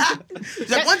 It's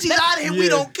like, once he's out of here, we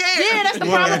don't care. Yeah, that's the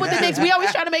problem with the Knicks. We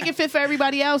always try to make it fit for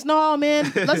everybody else. No,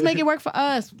 man, let's make it work for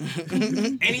us.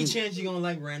 Any chance you gonna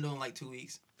like Randall in like 2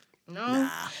 weeks? No.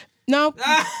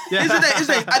 Here's the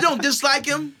thing. I don't dislike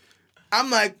him. I'm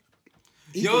like,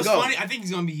 Yo, it's funny. I think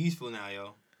he's gonna be useful now,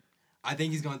 yo. I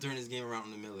think he's gonna turn his game around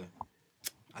in the Miller.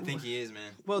 I think he is,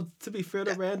 man. Well, to be fair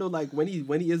to Randall, like when he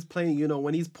is playing,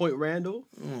 when he's point Randall,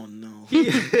 oh no,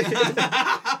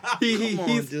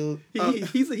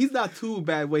 he's not too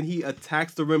bad when he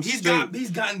attacks the rim. He's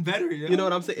gotten better. Yo. You know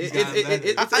what I'm saying?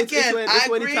 I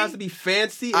when he agree. tries to be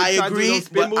fancy. I and agree, tries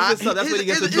to do those spin but moves and stuff. That's when he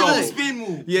gets in trouble. It's a spin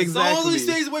move. Yeah, exactly. So all he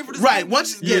stays away from the right. spin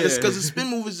Once, moves. it's because the spin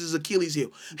move is his Achilles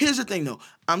heel. Here's the thing, though.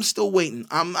 I'm still waiting.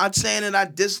 I'm not saying that I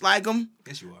dislike him.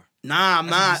 Yes, you are. Nah, I'm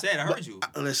not. What you said. I heard you.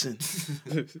 Listen,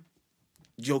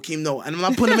 Joakim, no, and I'm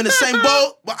not putting him in the same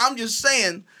boat. But I'm just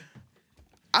saying,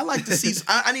 I like to see.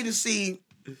 I need to see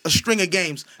a string of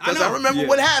games because I remember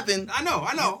what happened. I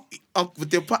know.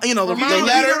 With their, the Remind-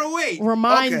 letter.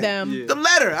 Remind Okay. them. Yeah. The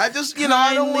letter. I just,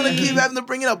 I don't want to Kindly- keep having to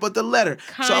bring it up, but the letter.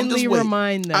 So I'm just Kindly waiting.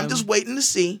 remind them. I'm just waiting to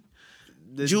see.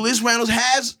 Julius Randle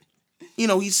has,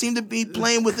 he seemed to be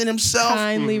playing within himself.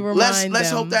 Kindly remind Let's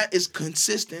them. hope that is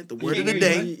consistent. The word of the hear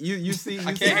day. You see,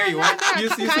 I can't hear you. What?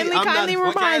 Kindly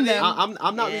remind them.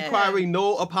 I'm not Yeah. requiring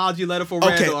no apology letter for Okay,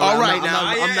 Randall. all right,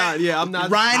 I'm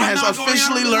not. Ryan I'm has not going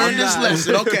officially out on learned the his limb.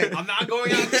 lesson. Okay. I'm not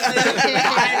going out there.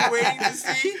 I'm waiting to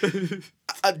see.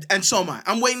 And so am I.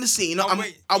 I'm waiting to see.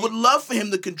 I would love for him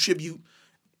to contribute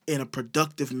in a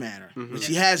productive manner, which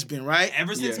he has been, right?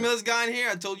 Ever since Miller's gotten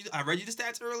here, I read you the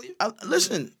stats earlier.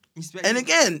 Listen, and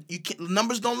again,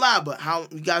 numbers don't lie, but how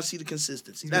you gotta see the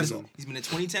consistency. That's all. He's been a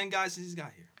 2010 guy since he's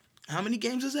got here. How many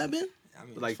games has that been? I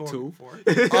mean, Like 2. 4.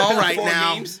 All right 4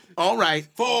 now. games. All right.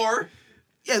 4.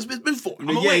 Yeah, it's been 4.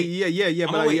 I'ma wait.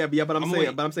 But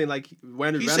I'ma I'm saying like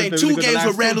Randall. He's saying 2 games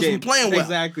where Randall's been playing well.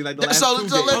 Exactly, like the last So 2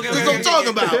 that's games. what I'm talking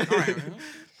about. All right, man.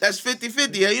 That's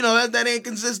 50-50. That ain't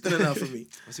consistent enough for me.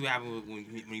 Let's see what happens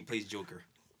when he plays Joker.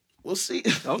 We'll see.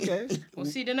 Okay. We'll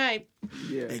see tonight.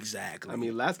 Yeah. Exactly. I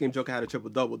mean, last game Joker had a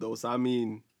triple-double though, so I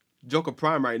mean, Joker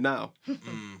prime right now.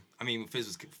 I mean,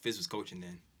 Fizz was coaching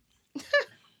then.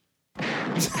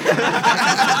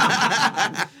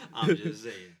 I'm just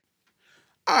saying.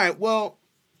 All right. Well,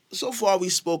 so far we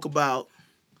spoke about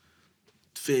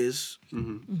Fizz.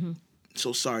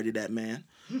 So sorry to that man.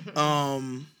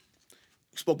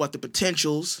 Spoke about the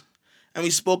potentials, and we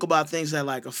spoke about things that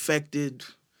affected.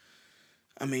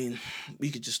 I mean, we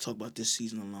could just talk about this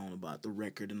season alone, about the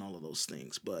record and all of those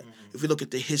things. But if we look at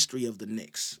the history of the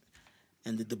Knicks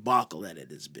and the debacle that it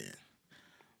has been,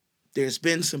 there's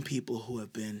been some people who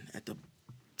have been at the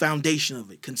foundation of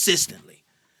it consistently.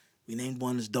 We named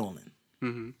one as Dolan.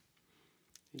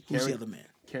 Who's the other man?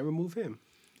 Can't remove him.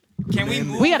 Can we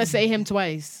move? We got to say him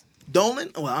twice.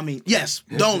 Dolan? Well, I mean, yes,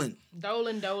 Dolan.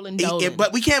 Dolan.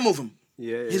 But we can't move him.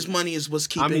 Yeah. His money is what's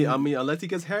keeping. I mean, unless he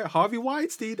gets Harvey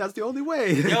Weinstein, that's the only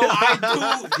way. Yo,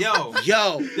 I do.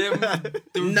 Yo.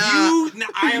 The Nah. view,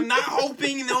 I am not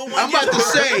hoping no one I'm about gets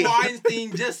to say.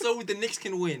 Weinstein just so the Knicks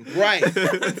can win. Right.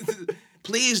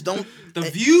 Please don't. The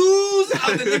views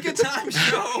of the Nick of Time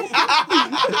show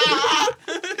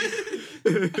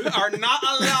are not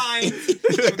aligned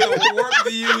with the work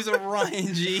views of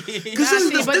Ryan G.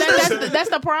 But that's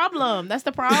the problem. That's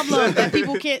the problem. That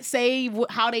people can't say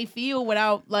how they feel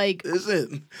without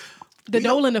Listen. the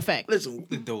Dolan effect. Listen.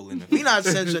 The Dolan. We not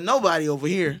censoring nobody over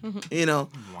here.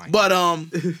 Right. But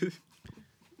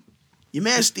your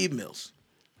man Steve Mills.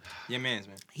 Yeah, man.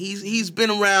 He's been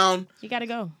around You got to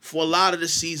go. for a lot of the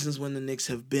seasons when the Knicks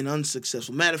have been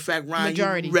unsuccessful. Matter of fact, Ryan,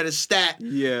 Majority. you read a stat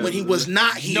when he was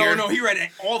not here. No, he read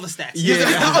all the stats. Yeah.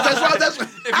 That's right.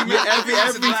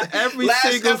 every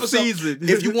Last single episode, season.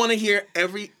 If you want to hear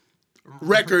every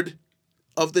record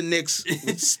of the Knicks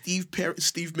with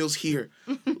Steve Mills here,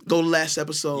 go to last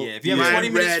episode. Yeah, if you have Ryan 20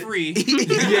 minutes read- free,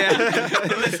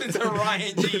 listen to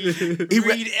Ryan G.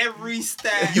 Read every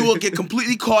stat. You will get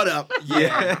completely caught up.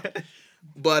 Yeah.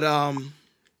 But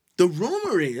the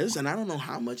rumor is, and I don't know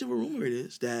how much of a rumor it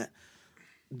is, that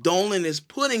Dolan is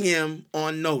putting him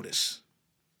on notice.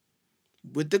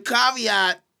 With the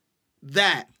caveat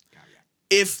that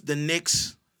if the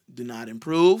Knicks do not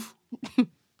improve,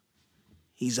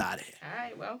 he's out of here. All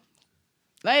right, well,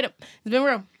 later. It's been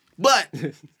real. But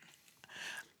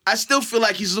I still feel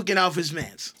like he's looking out for his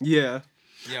mans. Yeah.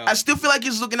 Yo. I still feel like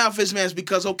he's looking out for his mans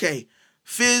because, okay,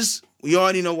 Fizz, we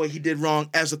already know what he did wrong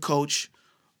as a coach.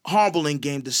 Horrible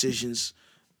in-game decisions.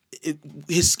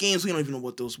 His schemes, we don't even know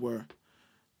what those were.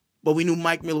 But we knew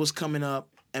Mike Miller was coming up,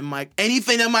 and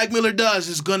anything that Mike Miller does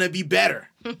is going to be better.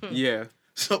 Yeah.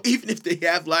 So even if they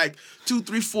have like 2,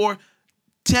 3, 4,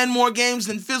 10 more games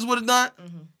than Fizz would have done,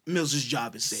 Mills'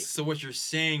 job is safe. So what you're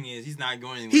saying is he's not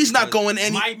going anywhere. He's not going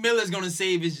any. Mike Miller's going to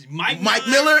save his... Mike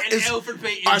Miller and is Alfred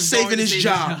Payton are is saving going to his save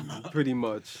job. Pretty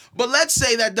much. But let's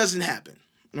say that doesn't happen,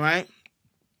 right?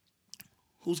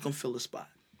 Who's going to fill the spot?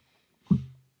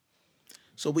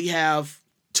 So we have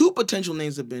 2 potential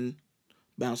names that have been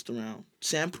bounced around.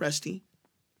 Sam Presti,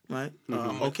 right?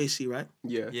 OKC, right?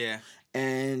 Yeah. Yeah.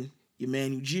 And your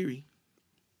man Ujiri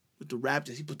with the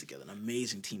Raptors. He put together an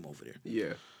amazing team over there.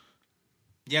 Yeah.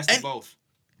 Yes to both.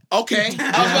 Okay.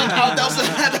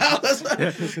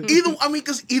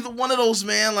 Because either one of those,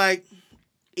 man,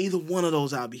 either one of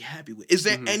those I'll be happy with. Is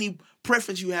there any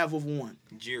preference you have over one?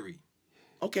 Jerry.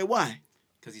 Okay, why?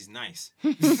 Because he's nice.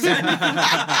 Well,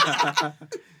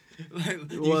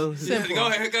 Simple. Go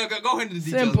ahead into the details.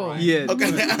 Simple. Ryan. Yeah.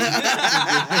 Okay.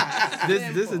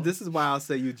 This is why I'll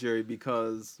say you, Jerry,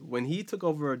 because when he took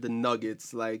over the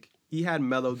Nuggets, he had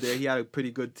Melo there. He had a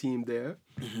pretty good team there.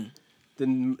 The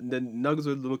Nuggets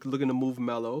were looking to move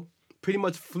Melo. Pretty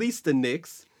much fleeced the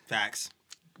Knicks. Facts.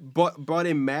 Brought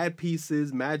in mad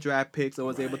pieces, mad draft picks, and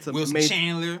was able to Wilson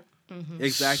Chandler.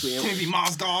 Exactly. Timothy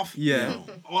Mozgov. Yeah.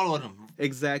 All of them.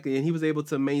 Exactly, and he was able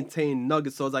to maintain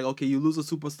Nuggets. So it's like, okay, you lose a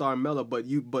superstar in Melo, but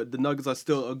the Nuggets are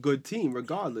still a good team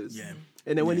regardless. Yeah.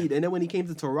 And then when he came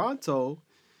to Toronto,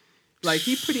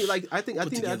 he pretty I think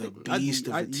together a beast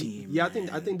of a team. Yeah,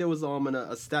 man. I think there was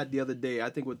a stat the other day.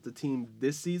 I think with the team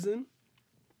this season,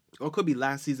 or it could be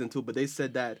last season too, but they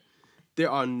said that there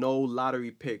are no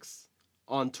lottery picks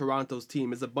on Toronto's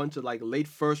team. It's a bunch of late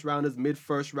first rounders, mid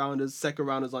first rounders, second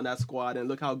rounders on that squad, and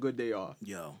look how good they are.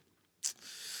 Yo.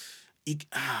 He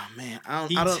I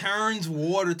don't turns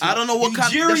water to... I don't know what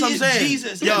kind. Jerry That's what I'm is saying.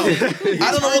 Jesus. Yo, I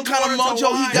don't know what kind of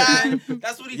mojo he got.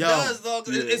 That's what he Yo. does, though.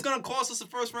 Yeah. It's going to cost us a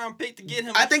first-round pick to get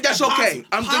him. I think that's And okay.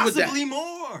 I'm good with that. Possibly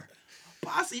more.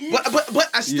 Possibly. But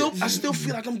I still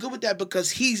feel like I'm good with that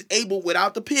because he's able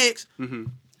without the picks.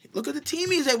 Look at the team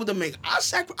he's able to make. I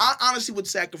honestly would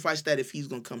sacrifice that if he's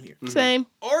gonna come here. Same.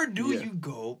 Or do you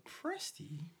go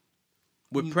Presti?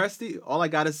 With Presti, all I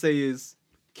gotta say is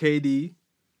KD,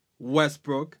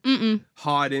 Westbrook,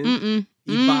 Harden,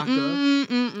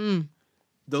 Ibaka.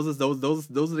 Those are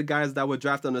the guys that were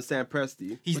drafted under Sam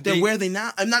Presti. But then where are they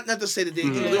now? I'm not to say that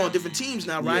they're on different teams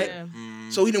now, right? Yeah.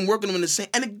 So he didn't work with them in the same.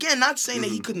 And again, not saying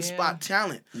that he couldn't spot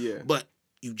talent. Yeah. But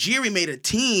Ujiri made a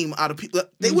team out of people.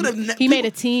 They would have. He made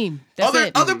a team. That's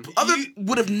it. Other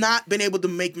would have not been able to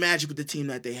make magic with the team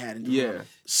that they had. Yeah.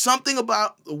 Something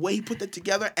about the way he put that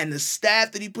together and the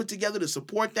staff that he put together to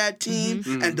support that team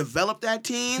and develop that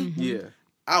team. Yeah.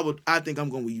 I think I'm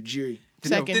going with Ujiri.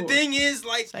 Second. The thing is,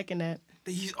 Second that.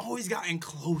 he's always gotten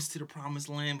close to the promised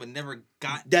land, but never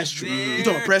got That's true. there. You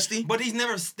talking about Presti? But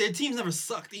their teams never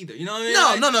sucked either. You know what I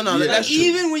mean? No. Yeah. That's true.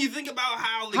 Even when you think about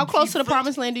How close to the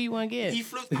promised land do you want to get? He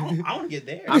flipped. I want to get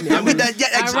there. I mean, I mean that. Yeah,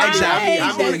 All right. exactly. I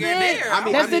want to get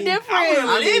there. That's the difference. I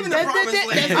wanna live in the That's promised the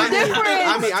land.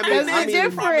 difference. That's the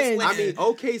difference. I mean,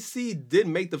 OKC did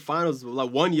make the finals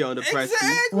 1 year under Presti.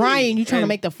 Exactly. Ryan, you trying to And-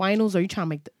 make the finals or you trying to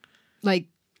make the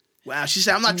Wow, she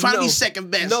said I'm not trying to be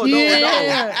second best. No.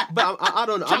 But I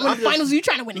don't know. trying to win the finals or you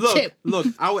trying to win a chip? Look,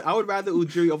 I would rather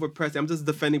Ujiri over Presti. I'm just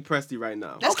defending Presti right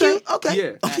now. That's Okay. cute. Okay.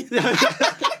 Yeah.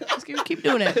 Let's keep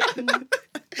doing that.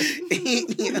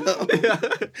 You know.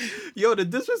 Yo, the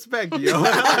disrespect, yo.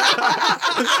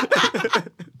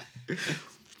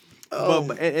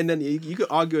 But and then you could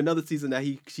argue another season that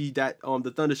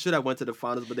the Thunder should have went to the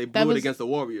finals, but they blew it against the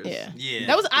Warriors. Yeah. Yeah,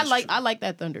 That was that's I like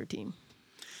that Thunder team.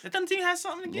 That Thunder team has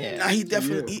something to give. Nah, he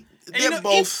definitely. And They're you know,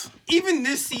 both. Even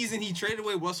this season, he traded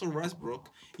away Russell Westbrook.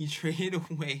 He traded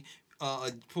away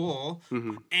Paul,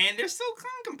 and they're still kind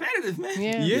of competitive,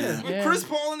 man. Yeah. With Chris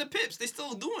Paul and the Pips, they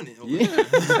still doing it. Okay?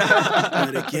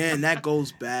 Yeah. But again, that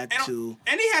goes back to.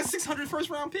 And he has 600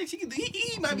 first-round picks. He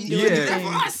might be doing that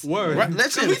for us. Word. Right, So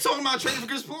listen. we talking about trading for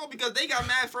Chris Paul because they got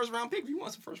mad first-round picks. We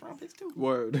want some first-round picks, too.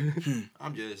 Word.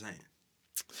 I'm just saying.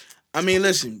 I mean,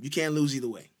 listen. You can't lose either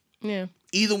way. Yeah.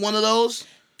 Either one of those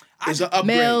is an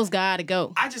upgrade. Mills gotta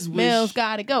go. I just wish... Mills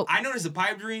gotta go. I know there's a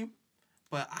pipe dream,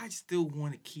 but I still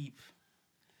want to keep...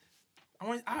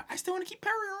 I still want to keep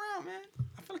Perry around, man.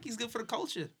 I feel like he's good for the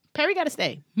culture. Perry got to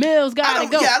stay. Mills got to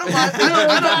go. Yeah, I don't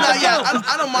mind.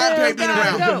 I don't mind Perry being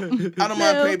around. I don't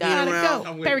mind Perry being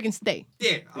around. Perry can stay.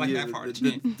 Yeah, I like that part.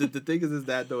 The thing is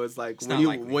that though, it's like It's when not you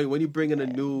likely. when you bring in a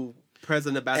new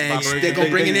president of basketball, And they gonna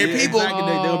bring in their people. Exactly,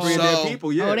 they'll bring in So- their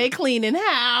people. Yeah. Oh, they cleaning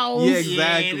house. Yeah,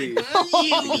 exactly.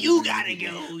 You gotta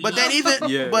go. But then even,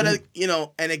 Yeah. but you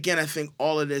know, and again, I think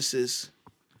all of this is,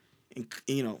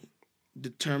 you know,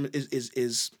 determined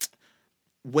is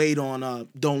weighed on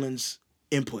Dolan's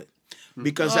input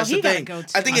because that's he the gotta thing. go too.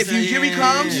 I think if here he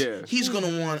comes, Yeah. he's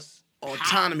gonna want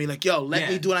autonomy. Like, yo, let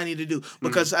me do what I need to do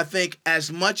because I think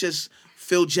as much as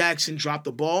Phil Jackson dropped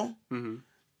the ball.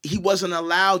 He wasn't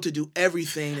allowed to do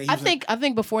everything. That he I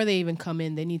think before they even come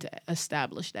in, they need to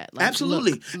establish that. Like,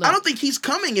 absolutely. look. I don't think he's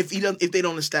coming if they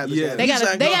don't establish that. They He's gotta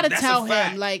like, they no, gotta that's tell a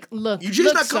fact. him like, look, you just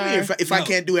look, not coming sir, here if I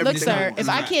can't do everything. Look, I sir, want. if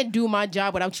I can't do my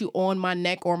job without you on my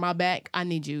neck or my back, I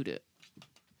need you to.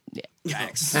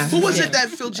 Facts. Who was Yeah. it that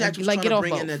Phil Jackson was Like, trying get to off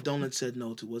bring in both. that Dolan said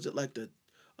no to? Was it like a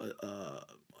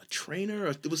trainer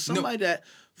or there was somebody that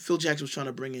Phil Jackson was trying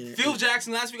to bring in? Phil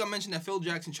Jackson. Last week I mentioned that Phil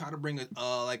Jackson tried to bring a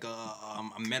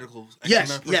medical. Yes,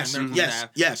 medical yes, staff.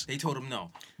 yes. They told him no.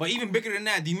 But even bigger than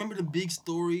that, do you remember the big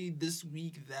story this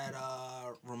week that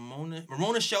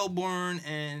Ramona Shelburne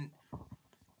and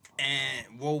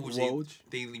what was Woj? it?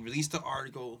 They released the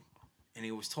article. And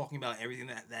it was talking about everything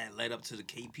that led up to the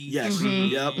KP. Yes.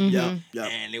 Mm-hmm. Yep.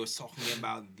 And they was talking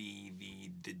about the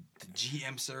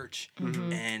GM search.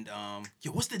 And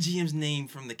what's the GM's name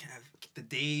from the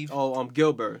Dave? Oh,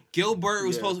 Gilbert. Gilbert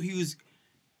was Yeah. supposed.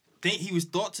 He was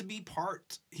thought to be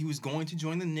part. He was going to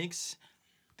join the Knicks.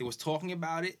 They was talking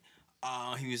about it.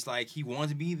 He was like he wanted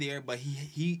to be there, but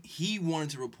he wanted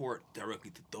to report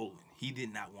directly to Dolan. He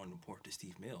did not want to report to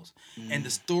Steve Mills. And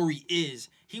the story is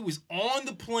he was on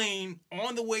the plane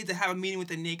on the way to have a meeting with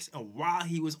the Knicks, and while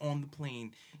he was on the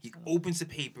plane, he opens the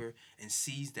paper and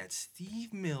sees that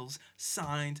Steve Mills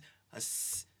signed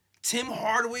Tim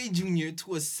Hardaway Jr.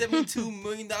 to a $72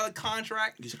 million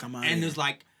contract. He's like, I'm out And here. there's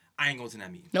like, I ain't going to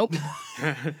that meeting. Nope.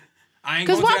 I ain't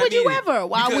 'Cause going to why that would you meeting. ever?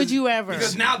 Why would you ever?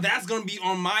 Because now that's gonna be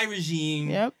on my regime.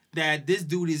 Yep. That this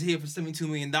dude is here for $72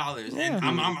 million, and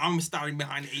I'm starting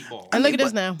behind the 8 ball. And look at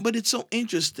this now. But it's so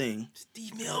interesting.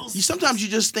 Steve Mills. Sometimes you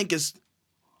just think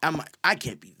I'm like, I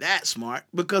can't be that smart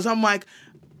because I'm like,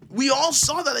 we all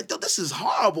saw that. Like, this is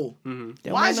horrible. Don't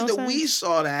Why make is it no that we sense.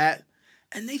 saw that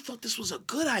and they thought this was a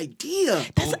good idea?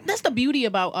 That's the beauty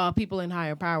about people in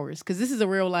higher powers, because this is a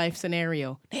real life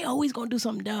scenario. They always gonna do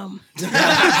something dumb.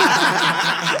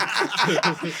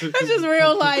 That's just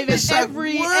real life. It's In like,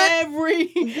 every what were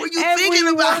you every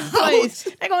thinking about? workplace,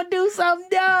 they gonna do something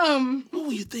dumb. What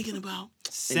were you thinking about?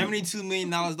 $72 million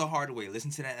the hard way.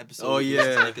 Listen to that episode. Oh,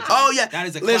 yeah. Oh yeah, That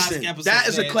is a Listen, classic episode. that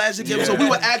is a man. classic Yeah. episode. We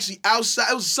were actually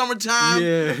outside. It was summertime.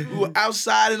 Yeah. We were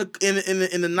outside in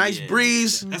the nice Yeah.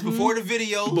 breeze. That's before the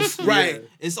video. Right. Yeah.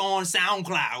 It's on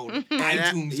SoundCloud,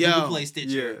 iTunes, Yo. Google Play,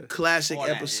 Stitcher. Yeah. Classic All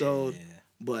that, episode. yeah.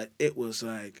 But it was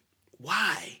like,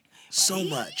 why so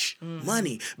much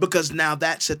money? Because now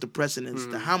that set the precedence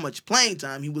to how much playing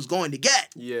time he was going to get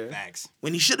Yeah. Facts.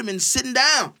 when he should have been sitting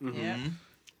down. Yeah,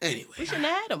 Anyway, we shouldn't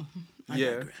have had him. I Yeah.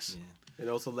 digress. It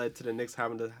also led to the Knicks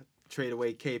having to trade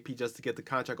away KP just to get the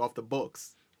contract off the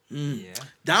books. Yeah.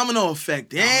 Domino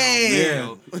effect. Damn.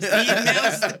 Yeah. Steve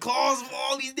Mills is the cause of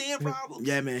all these damn problems.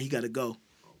 Yeah, man, he got to go.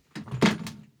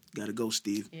 Got to go,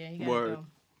 Steve. Yeah, he gotta Word. go.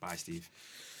 Bye, Steve.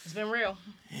 It's been real.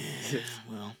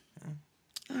 Well,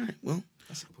 all right. Well,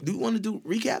 do you want to do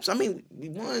recaps? I mean, we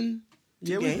won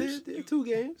two Yeah, games. we did 2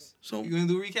 games. You gonna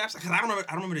do recaps? Because I don't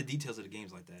remember the details of the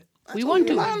games like that. We won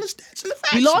two. Rely on the stats and the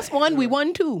facts. We lost man. one. We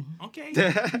won two. Okay.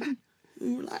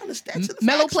 We rely on the stats and the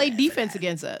Melo facts, played man. defense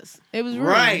against us. It was real.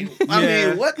 Right. I Yeah.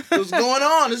 mean, what was going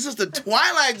on? This is the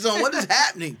Twilight Zone. What is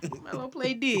happening? Melo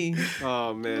played D.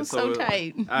 Oh, man. It was so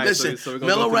tight. All right, Listen, so we're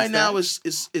gonna Melo go through right the now stats?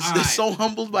 is All right. so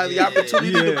humbled by the Yeah.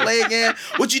 opportunity to Yeah. play again.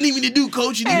 What you need me to do,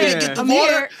 Coach? You need me to Yeah. get the I'm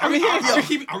water? here. Are we Yo.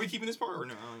 keeping this part or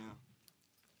no? I don't know.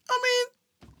 I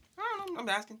mean, I don't know. I'm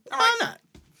asking. All why right.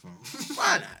 not?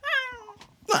 Why not?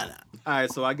 Why not? All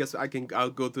right, so I guess I'll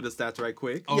go through the stats right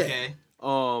quick. Okay.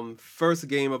 First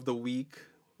game of the week.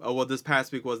 This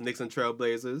past week was Knicks and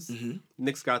Trailblazers.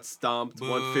 Knicks got stomped,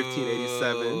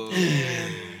 115-87.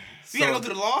 We gotta go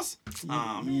through the loss?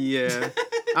 Yeah.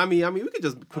 I mean, we could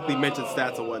just quickly mention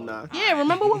stats or whatnot. Yeah,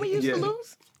 remember when we used to Yeah.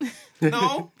 lose?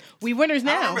 No. We winners I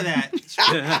now. remember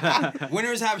that.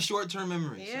 Winners have short-term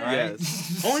memories. Yeah. All right?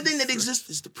 Yes. Only thing that exists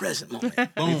is the present moment.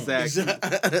 Boom. Exactly.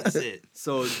 That's it.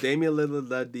 So Damian Lillard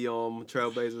led the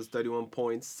Trailblazers 31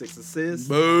 points, 6 assists.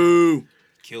 Boo.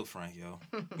 Kill Frank, yo.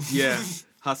 Yeah.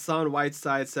 Hassan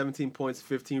Whiteside 17 points,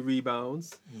 15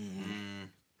 rebounds.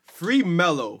 Free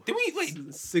Melo. Did we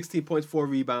wait? 16 points, 4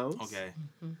 rebounds. Okay.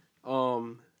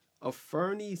 A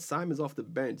Fernie Simons off the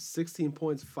bench, 16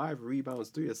 points, 5 rebounds,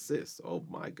 3 assists. Oh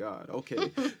my God.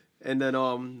 Okay. And then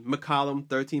McCollum,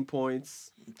 13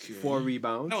 points, 4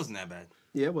 rebounds. That wasn't that bad.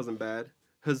 Yeah, it wasn't bad.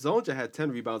 Hazonja had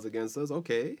 10 rebounds against us.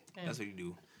 Okay. That's what you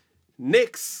do.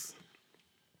 Knicks.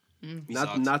 We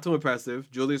sucked. Not too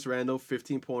impressive. Julius Randle,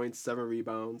 15 points, 7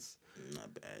 rebounds.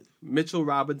 Not bad. Mitchell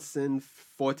Robinson,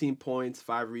 14 points,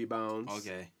 5 rebounds.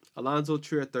 Okay. Alonzo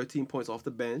Trier, 13 points off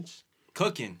the bench.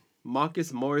 Cooking.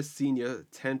 Marcus Morris Sr.,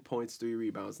 10 points, 3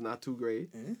 rebounds. Not too great.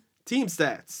 Team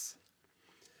stats.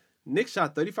 Knicks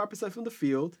shot 35% from the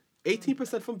field,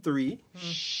 18% from 3.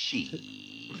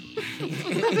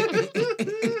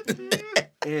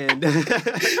 And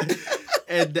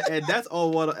and that's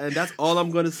all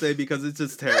I'm gonna say because it's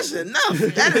just terrible. That's enough.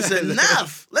 That is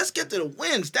enough. Let's get to the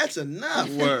wins. That's enough.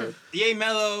 Word. Yay,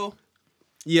 Mello.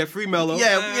 Yeah, free Melo.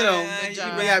 Yeah, you know, Good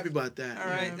job. we're happy about that. All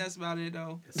right, that's about it,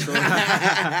 though.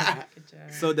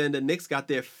 So then the Knicks got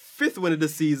their 5th win of the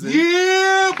season.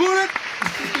 Yeah, but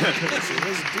let's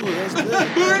do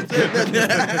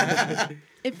it.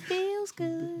 It feels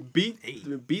good.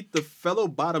 Beat the fellow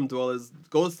bottom dwellers,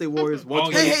 Golden State Warriors.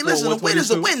 Hey, listen, a win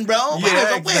is a win, bro.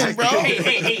 Yeah, A win, bro.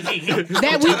 Hey.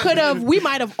 That we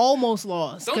might have almost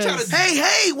lost. Don't try to.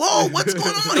 Hey, whoa, what's going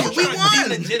on here? We won.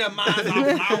 Legitimize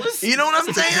our powers. You know what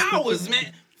I'm saying? Powers,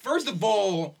 man. First of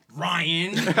all,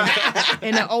 Ryan.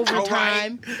 In the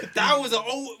overtime. That was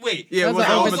wait. Yeah, it was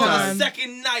That was on the overtime.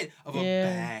 second night of a Yeah.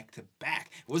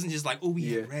 back-to-back. It wasn't just like, oh,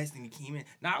 we had rest and we came in.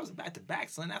 Nah, it was a back-to-back,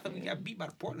 son. I thought we got beat by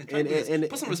the Portland Trailblazers.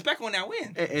 Put some respect on that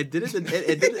win. And didn't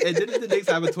the Knicks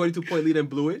have a 22-point lead and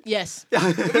blew it? Yes. Why are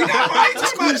you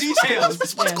talking about details?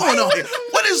 What's going on here?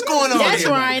 What is going on Yes, here?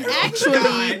 Ryan.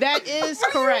 Actually, that is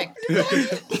correct.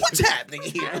 What's happening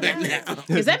here right now?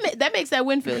 Because that makes that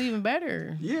win feel even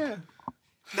better. Yeah.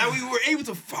 Now we were able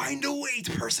to find a way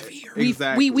to persevere.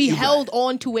 Exactly. We held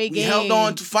on to a game. We held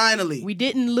on to finally. We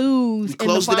didn't lose in the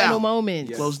closed it final out.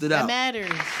 moments. Closed it That out. matters.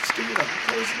 Let's give it up.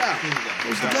 Close it out.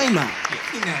 Close the game out.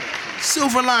 Clean that up.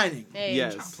 Silver lining. Hey.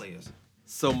 Yes. Top players.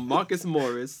 So Marcus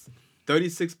Morris,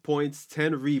 36 points,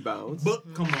 10 rebounds.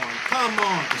 But come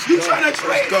on. You trying to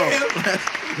trade him?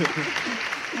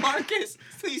 Marcus,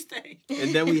 please stay.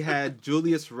 And then we had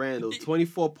Julius Randle,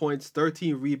 24 points,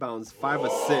 13 rebounds, 5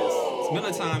 assists. It's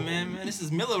Miller time, man. This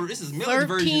is Miller's version of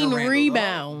 13 Randall,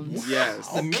 rebounds. Yes.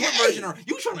 The Miller version of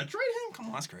you trying to trade him? Come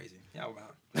on, that's crazy. Yeah,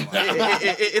 wow.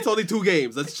 It's only 2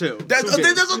 games. Let's chill. That's what I'm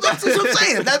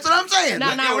saying. That's what I'm saying.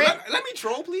 Nah, Yo, Randall let me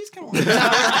troll, please. Come on.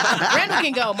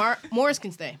 can go. Morris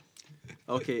can stay.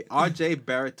 Okay, R.J.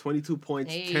 Barrett, 22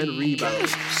 points, Hey. 10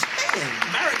 rebounds.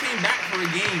 Barrett came back for a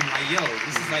game. Like, yo,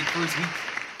 this is like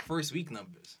first week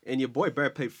numbers. And your boy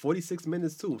Barrett played 46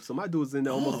 minutes too. So my dude was in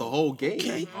there almost the whole game.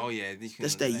 Okay. Oh yeah,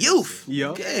 That's that youth.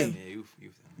 Yup. Okay. Yeah, youth.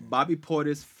 Bobby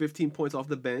Portis, 15 points off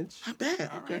the bench. Not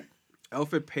bad. Okay.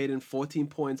 Alfred Payton, 14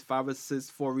 points, 5 assists,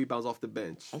 4 rebounds off the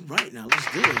bench. All right, now let's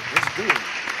do it. Let's do it.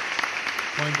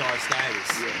 Point guard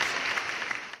status. Yes.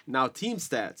 Now, team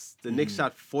stats. The Knicks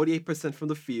shot 48% from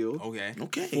the field, Okay.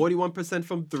 Okay. 41%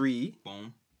 from 3.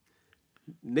 Boom.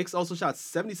 Knicks also shot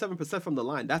 77% from the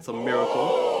line. That's a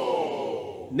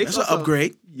miracle. Knicks That's an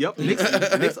upgrade. Yep.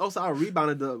 Knicks also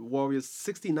out-rebounded the Warriors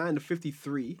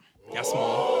 69-53. Got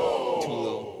small. Too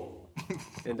little.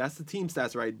 And that's the team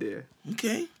stats right there.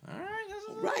 Okay. All right.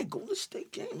 All right. Golden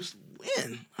State games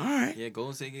win. All right. Yeah,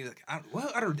 Golden State games. Like, I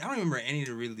don't remember any of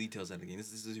the real details of the game.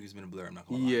 This has been a blur. I'm not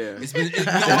gonna lie. Yeah. It's been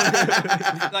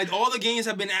like all the games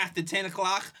have been after 10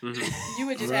 o'clock. You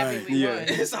were just happy we Yeah.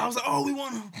 won. So I was like, oh, we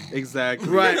won. Exactly.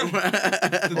 Right.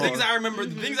 The things I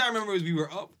remember is we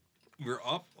were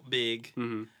up big.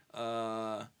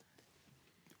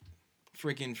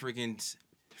 Freaking.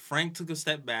 Frank took a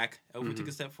step back. Elfrid took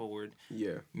a step forward.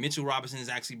 Yeah. Mitchell Robinson is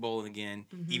actually bowling again,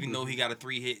 even though he got a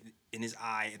 3 hit in his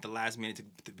eye at the last minute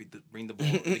to bring the ball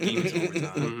the game to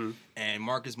overtime. And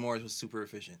Marcus Morris was super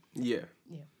efficient. Yeah.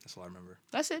 That's all I remember.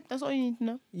 That's it. That's all you need to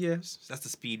know. Yes. That's the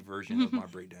speed version of my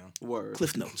breakdown. Word.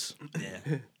 Cliff notes.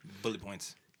 Yeah, bullet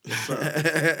points.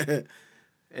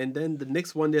 And then the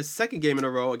Knicks won their second game in a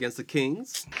row against the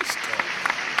Kings. Let's go.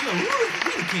 Yo,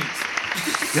 who the Kings?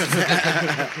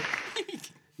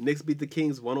 Knicks beat the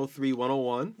Kings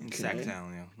 103-101. In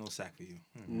Sacktown, yeah. No sack for you.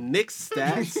 Knicks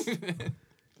stats.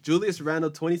 Julius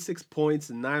Randle, 26 points,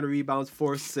 9 rebounds,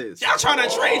 4 assists. Y'all trying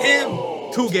to trade him?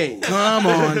 2 games. Come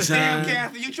on, Damn, son.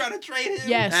 Kathy, you trying to trade him?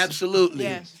 Yes. Absolutely.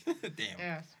 Yes. Damn.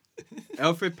 Yes.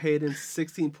 Alfred Payton,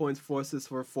 16 points, 4 assists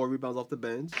for 4 rebounds off the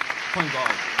bench. Point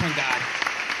guard.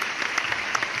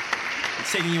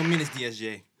 It's taking your minutes,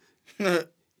 DSJ.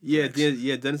 Yeah,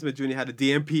 Dennis Smith Jr. had a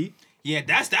DMP. Yeah,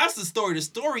 that's the story. The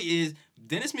story is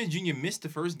Dennis Smith Jr. missed the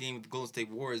first game with the Golden State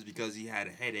Warriors because he had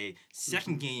a headache.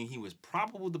 Second game, he was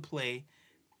probable to play.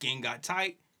 Game got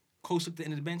tight. Coach looked at the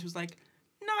end of the bench, was like,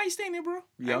 "Nah, you staying there, bro.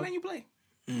 I ain't letting you play."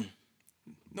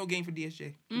 No game for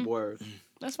DSJ. Word.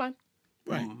 That's fine.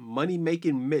 Right. Money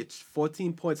making Mitch,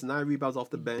 14 points, 9 rebounds off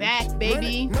the bench. Back,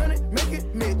 baby. Money, make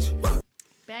it Mitch.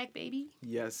 Back, baby.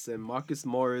 Yes, and Marcus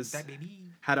Morris That baby.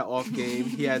 had an off game.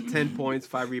 He had 10 points,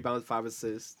 5 rebounds, 5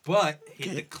 assists. But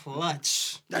hit the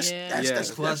clutch. That's Yeah.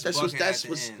 that's Clutch that's bucket what's at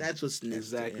the end. that's what's next.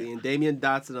 Exactly. Yeah. And Damian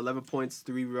Dotson, 11 points,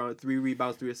 3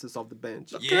 rebounds, 3 assists off the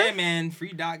bench. Yeah, man.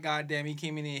 Free Dot, goddamn. He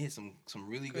came in and hit some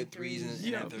really good threes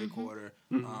in that third quarter.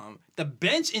 The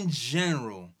bench in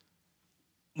general,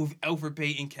 with Alfred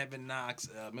Payton, Kevin Knox,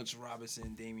 Mitchell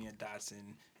Robinson, Damian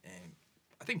Dotson, and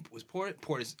I think it was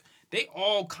Portis. They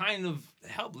all kind of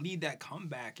helped lead that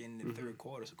comeback in the third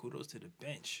quarter. So kudos to the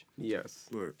bench. Yes.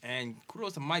 And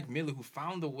kudos to Mike Miller, who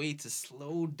found a way to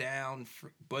slow down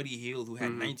Buddy Hield, who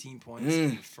had 19 points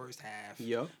in the first half.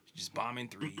 Yep. Just bombing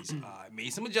threes.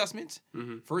 Made some adjustments.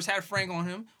 First had Frank on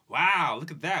him. Wow,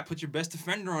 look at that. Put your best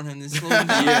defender on him. Then slow him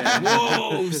down.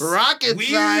 Whoa. Rocket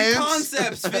Weird science.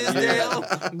 concepts,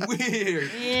 Fizdale.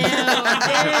 Weird.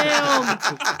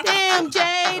 Damn,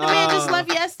 Jay. The man just left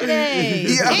yesterday.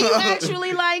 Yeah. And you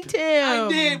actually liked him. I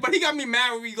did, but he got me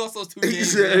mad when we lost those 2 games.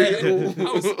 Exactly. Man.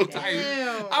 I was so tired.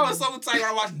 Damn. I was so tired when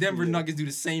I watched Denver Nuggets do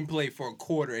the same play for a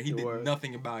quarter, and he did Word.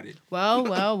 nothing about it.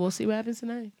 Well, we'll see what happens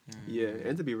tonight. Yeah,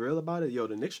 and to be real about it,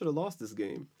 the Knicks should have lost this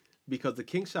game because the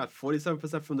Kings shot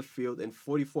 47% from the field and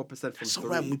 44% from That's all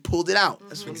three. right. We pulled it out.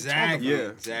 That's what Exactly. Yeah.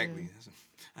 Exactly.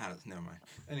 Never mind.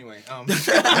 Anyway, this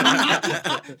is a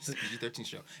PG-13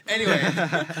 show. Anyway,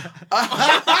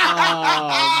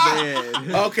 Oh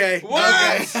man. Okay.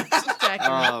 what? Okay.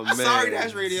 Oh man. Sorry,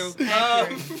 Dash Radio.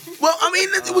 Well, I mean,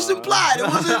 it was implied. It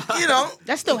wasn't,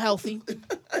 That's still healthy.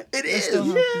 it is. still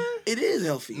healthy. It is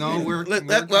healthy. No, Yeah. we're well,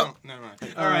 never mind.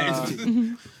 All right.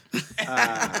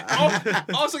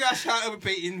 Also got shot over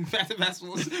Payton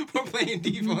basketballs for playing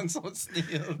defense on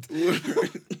Steeled.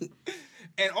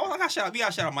 And we got shout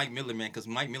out Mike Miller, man, because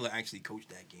Mike Miller actually coached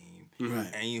that game.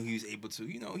 Right. And he was able to,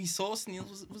 he saw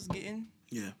Sneals was getting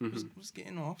was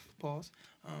getting off, pause,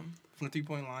 from the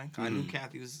 3-point line. I knew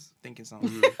Kathy was thinking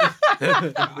something.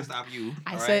 I'll stop you.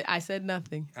 I said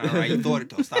nothing. All right, you thought it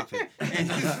though. Stop it.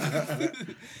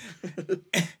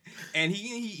 And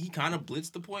he kind of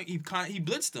blitzed the point. He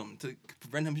blitzed them to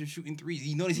prevent him from shooting threes.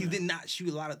 You notice he did not shoot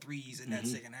a lot of threes in that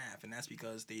second half, and that's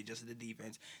because they adjusted the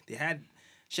defense. They had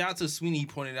shout out to Sweeney. He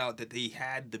pointed out that they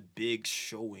had the big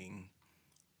showing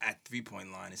at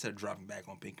 3-point line instead of dropping back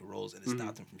on pick and rolls, and it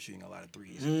stopped him from shooting a lot of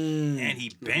threes. And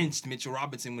he benched Mitchell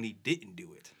Robinson when he didn't do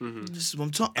it. This is what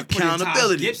I'm talking. And put in Taj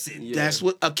Accountability. Gibson. Yeah. That's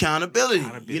what accountability.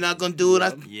 You're not gonna do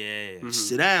it. Yeah.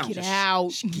 Sit down. Get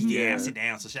out. Yeah, sit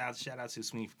down. So shout out to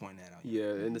Sweeney for pointing that out.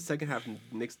 Yeah, in the second half,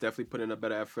 Knicks definitely put in a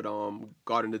better effort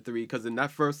guarding the three. Because in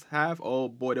that first half, oh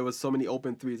boy, there was so many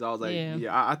open threes. I was like,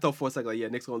 I thought for a second,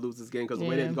 Knicks gonna lose this game because the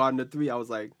way they guarding the three, I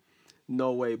was like,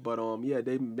 no way. But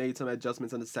they made some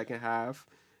adjustments in the second half.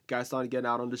 Guys started getting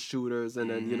out on the shooters, and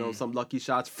then some lucky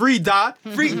shots. Free Dot.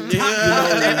 Trade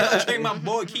my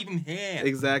boy, keep him here.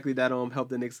 Exactly, that helped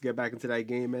the Knicks get back into that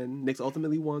game, and Knicks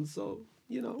ultimately won. So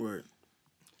Word.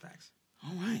 Facts.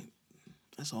 All right.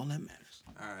 That's all that matters.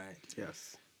 All right.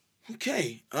 yes.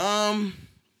 Okay.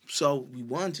 So we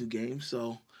won 2 games.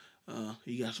 So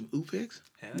you got some ooh picks?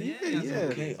 Hell yeah. Yeah.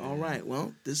 Okay. All right.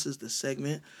 Well, this is the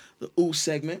segment, the ooh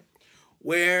segment,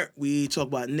 where we talk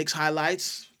about Knicks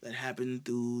highlights that happened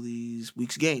through these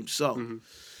week's games. So,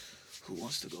 who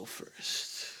wants to go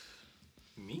first?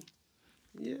 Me?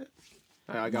 Yeah.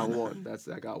 I got one.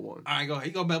 I got one. All right, go ahead.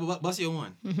 You go bust your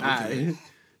one. All right.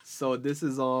 So this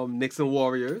is Knicks and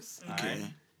Warriors.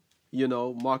 Okay.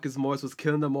 Marcus Morris was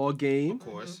killing them all game. Of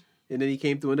course. And then he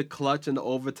came through in the clutch in the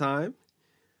overtime.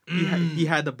 He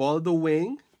had the ball at the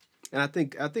wing, and I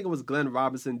think it was Glenn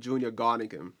Robinson Jr. guarding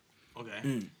him.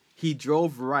 Okay. He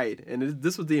drove right, and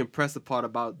this was the impressive part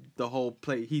about the whole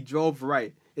play. He drove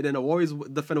right, and then the Warriors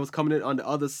defender was coming in on the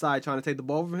other side trying to take the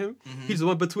ball from him. He just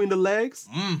went between the legs,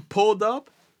 pulled up,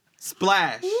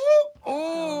 splash.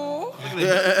 Oh.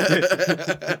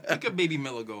 Look at Baby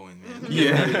Miller going, man.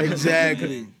 Yeah,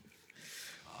 Exactly.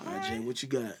 All right, Jay, what you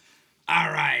got? All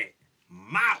right.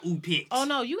 My ooh picks. Oh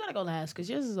no, you gotta go last because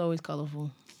yours is always colorful.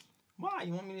 Why?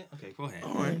 You want me to? Okay, go ahead.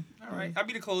 All right. All right. I'll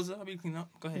be the closer. I'll be the cleanup.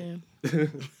 Go ahead.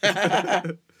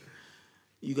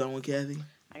 You got one, Kathy?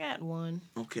 I got one.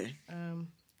 Okay.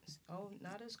 Oh,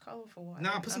 not as colorful.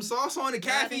 Nah, put some sauce on it,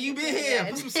 Kathy. You been here. yeah.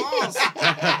 Put some sauce.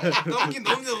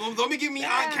 don't be giving me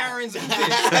Aunt Karen's and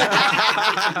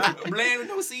bland with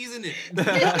no seasoning.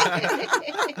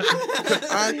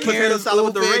 Potato salad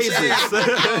with the raisins.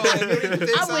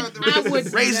 I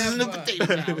would Raisins in the never. potato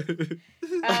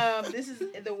salad. This is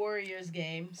the Warriors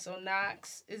game. So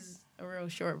Knox is a real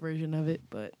short version of it,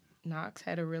 but Knox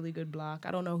had a really good block.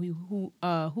 I don't know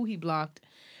who he blocked,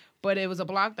 but it was a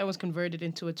block that was converted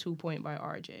into a 2-point by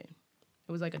RJ. It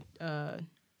was like it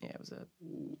was a.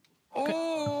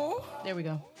 Oh. There we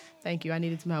go. Thank you. I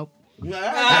needed some help.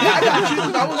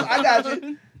 I got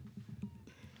you.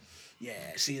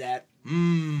 Yeah, see that? All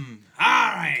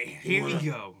right, here we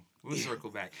go. We'll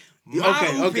circle back.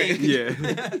 Okay. Yeah.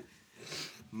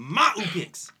 My ooh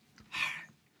picks.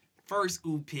 First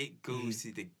ooh pick goes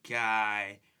to the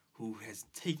guy who has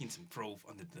taken some growth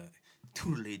under the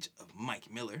tutelage of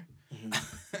Mike Miller.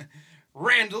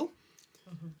 Randall,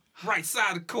 right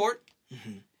side of the court.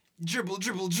 Dribble.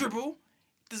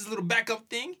 This little backup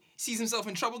thing. Sees himself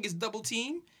in trouble, gets double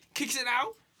teamed, kicks it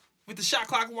out with the shot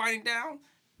clock winding down,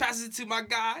 passes it to my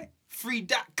guy. Free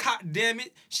dot, damn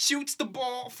it. Shoots the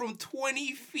ball from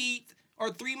 20 feet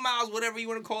or 3 miles, whatever you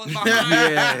want to call it, behind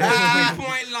the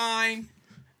 3-point line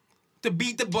to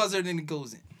beat the buzzer, then it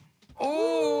goes in.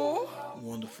 Oh,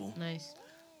 Wonderful. Nice.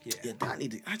 Yeah, I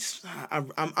need to.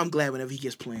 I'm glad whenever he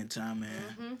gets playing time,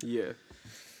 man. Yeah.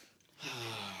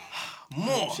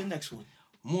 More. What's your next one?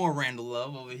 More Randall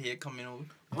love over here coming over.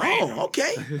 Oh,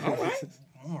 okay. All right.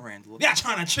 More Randall love. Yeah,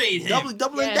 trying to trade him.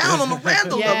 Doubling Yes. down on the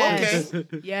Randall Yes. love.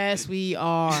 Okay. Yes, we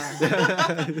are.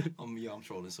 I'm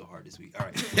trolling so hard this week. All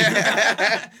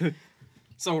right.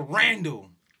 So Randall.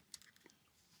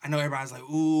 I know everybody's like,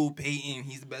 ooh, Payton,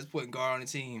 he's the best point guard on the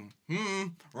team.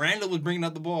 Randall was bringing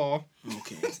up the ball.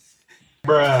 Okay.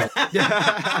 I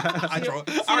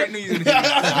already knew you were going to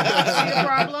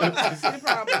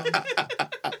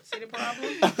See the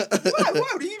problem?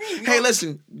 What do you mean? Hey,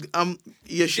 listen.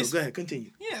 Your show. Go ahead. Continue.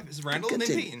 Yeah, it's Randall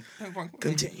Continue. and then Payton.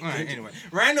 Continue. All right, anyway.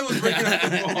 Randall was bringing up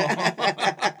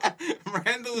the ball.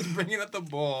 Randall was bringing up the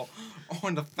ball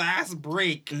on the fast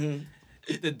break.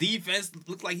 The defense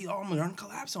looked like he's almost going to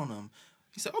collapse on him.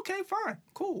 He said, okay, fine,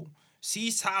 cool.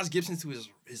 Sees Taj Gibson to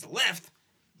his left.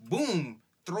 Boom.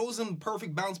 Throws him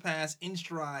perfect bounce pass in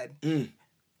stride.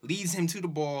 Leads him to the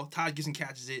ball. Taj Gibson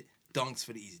catches it. Dunks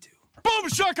for the easy two. Boom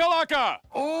shakalaka!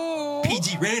 Oh.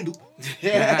 PG Randall.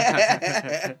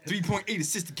 3.8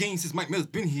 assists a game since Mike Miller's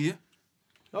been here.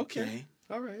 Okay.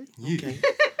 All right. Yeah. Okay.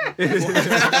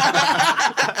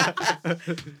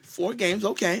 4 games.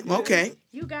 Okay. Okay.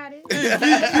 You got it.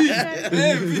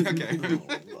 Okay.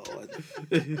 Oh,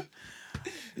 Lord.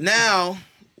 Now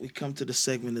we come to the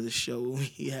segment of the show.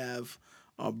 We have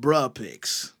our bruh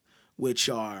picks, which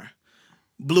are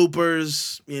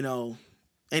bloopers,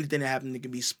 anything that happened. It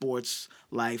can be sports,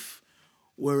 life,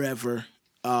 wherever.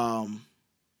 Who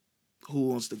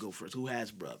wants to go first? Who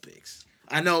has bruh picks?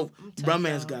 I know bruh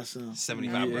man's got some.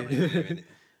 75 Yeah.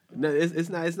 No, it's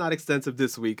not extensive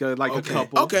this week. Like a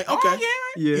couple. Okay. Oh,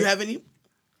 Yeah. You have any?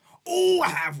 Oh, I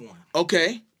have one.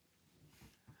 Okay.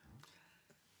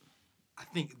 I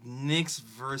think Knicks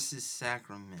versus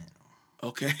Sacramento.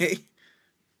 Okay.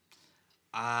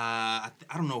 I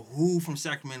don't know who from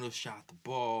Sacramento shot the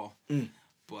ball,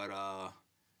 but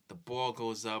the ball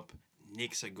goes up.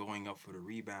 Knicks are going up for the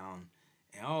rebound.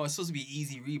 And, it's supposed to be an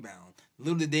easy rebound.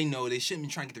 Little did they know they shouldn't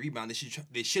be trying to get the rebound.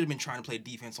 They should have been trying to play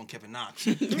defense on Kevin Knox.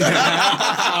 Oh,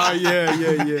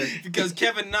 yeah. Because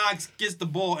Kevin Knox gets the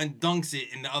ball and dunks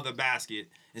it in the other basket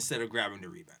instead of grabbing the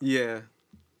rebound. Yeah.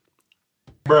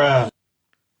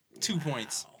 2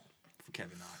 points for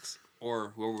Kevin Knox.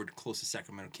 Or whoever the closest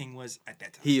Sacramento King was at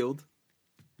that time. Healed.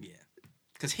 Yeah.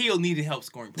 Because Hill needed help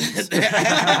scoring points.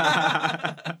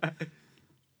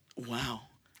 Wow.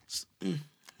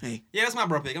 Hey. Yeah, that's my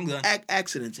bro pick. I'm good.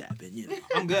 Accidents happen,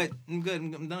 I'm good.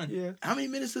 I'm done. Yeah. How many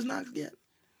minutes does Knox get?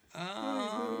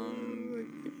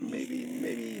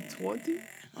 Maybe 20.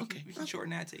 Okay. We can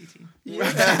shorten that to 18.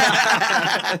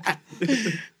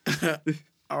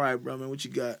 All right, bro, man. What you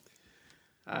got?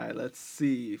 All right, let's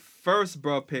see. First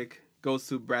bro pick goes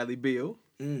to Bradley Beal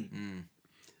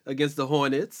against the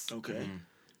Hornets. Okay.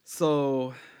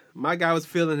 So my guy was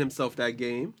feeling himself that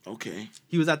game. Okay.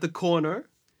 He was at the corner,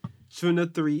 shooting a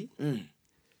 3.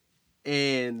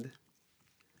 And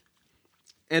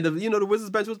the Wizards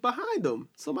bench was behind him.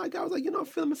 So my guy was like, I'm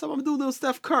feeling myself. I'm going to do a little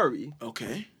Steph Curry.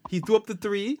 Okay. He threw up the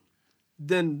 3,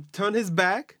 then turned his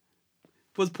back,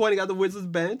 was pointing at the Wizards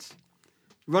bench,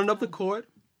 running up the court,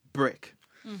 brick.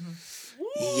 Yeah.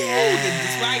 The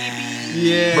swaggy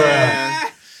Yeah.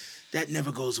 That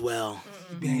never goes well.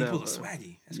 Man, Never. you pull a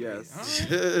swaggy. That's Yes.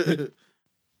 great. All right.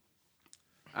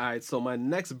 All right, so my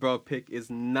next bro pick is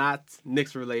not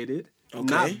Knicks related, Okay.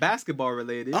 not basketball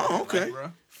related, Oh, okay. Right,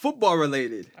 bro. football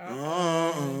related.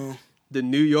 Oh, The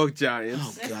New York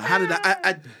Giants. God! How did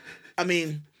I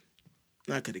mean,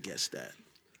 I could have guessed that.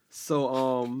 So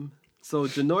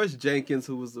Janoris Jenkins,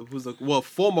 who's a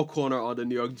former corner on the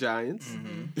New York Giants,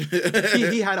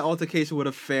 he had an altercation with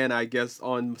a fan, I guess,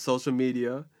 on social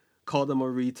media, called him a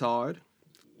retard.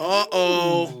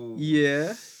 Oh.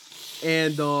 Yeah,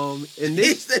 and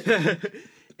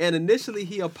initially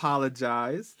he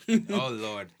apologized, Oh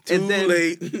Lord. and then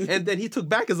late. and then he took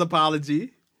back his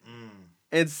apology.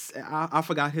 And I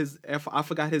forgot his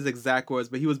exact words,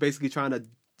 but he was basically trying to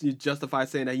justify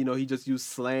saying that he just used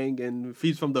slang and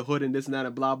he's from the hood and this and that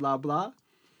and blah blah blah.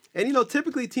 And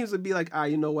typically teams would be like,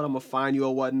 you know what, I'm gonna fine you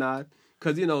or whatnot,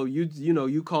 because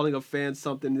you calling a fan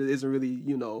something that isn't really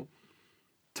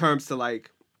terms to like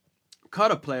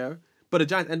cut a player, but the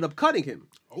Giants ended up cutting him.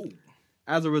 Oh.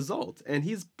 As a result, and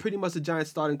he's pretty much the Giants'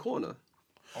 starting corner.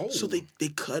 Oh. So they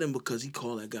cut him because he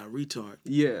called that guy retard.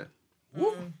 Yeah.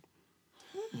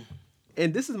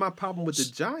 And this is my problem with the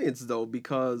Giants, though,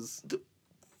 because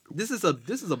this is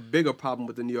a bigger problem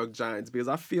with the New York Giants, because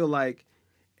I feel like,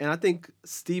 and I think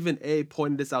Stephen A.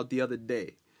 pointed this out the other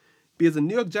day, because the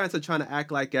New York Giants are trying to act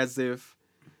like as if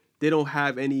they don't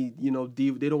have any, they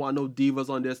don't want no divas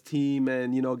on this team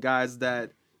and, guys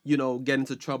that, get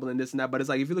into trouble and this and that. But it's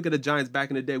like, if you look at the Giants back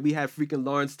in the day, we had freaking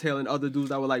Lawrence Taylor and other dudes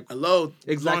that were like, Hello,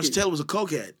 Exactly. Lawrence Taylor was a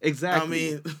cokehead. Exactly. I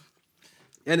mean,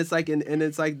 and it's like, and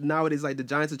it's like nowadays, like the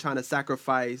Giants are trying to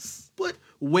sacrifice but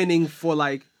winning for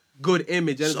like good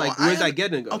image, and it's like, where's that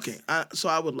getting us? Okay, so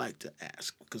I would like to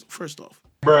ask, because first off,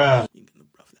 Bruh.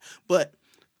 but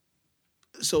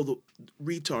so the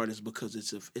retard is because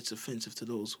it's offensive to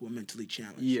those who are mentally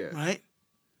challenged. Yeah. Right.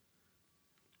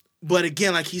 But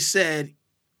again, like he said,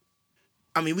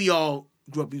 I mean, we all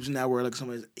grew up using that word, like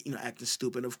somebody's acting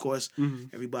stupid. Of course,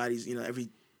 everybody's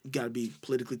got to be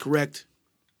politically correct,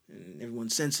 and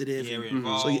everyone's sensitive. Yeah, we're and,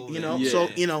 involved.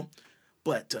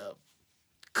 but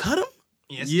cut him.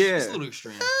 Yeah, Yeah. it's a little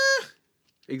extreme.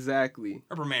 Exactly.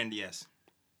 Reprimand, yes.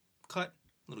 Cut,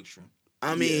 a little extreme.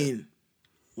 I mean,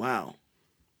 wow.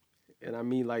 And I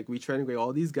mean, like, we traded away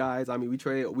all these guys. I mean, we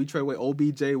traded away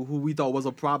OBJ, who we thought was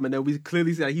a problem, and then we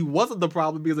clearly see that he wasn't the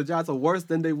problem, because the Giants are worse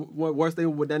than they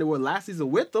were last season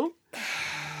with them.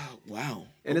 Wow.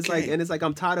 And Okay. it's like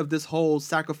I'm tired of this whole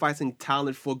sacrificing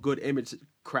talent for good image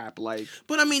crap. Like,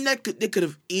 But I mean, they could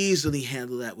have easily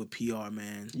handled that with PR,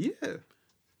 man. yeah,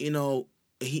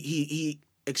 He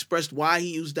expressed why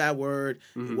he used that word.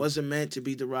 It wasn't meant to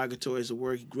be derogatory. It's a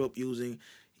word he grew up using.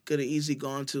 He could have easily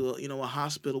gone to a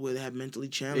hospital where they have mentally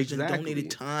challenged and Exactly.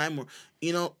 donated time, or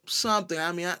something.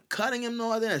 I mean, cutting him,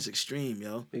 no, that's extreme,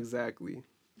 yo. exactly.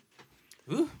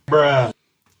 Ooh. Bruh.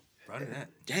 Right at that.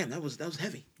 Damn, that was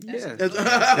heavy. Yeah.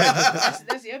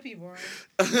 That's your people, right?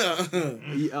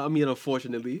 I mean,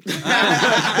 unfortunately.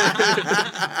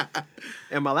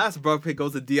 And my last bro pick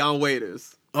goes to Deion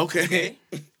Waiters. Okay.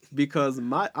 Because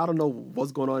I don't know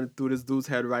what's going on through this dude's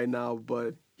head right now,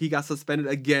 but he got suspended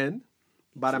again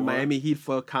by the Miami Heat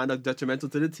for conduct detrimental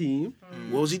to the team.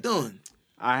 What was he doing?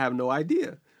 I have no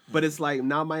idea. But it's like,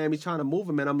 now Miami's trying to move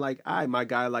him, and I'm like, all right, my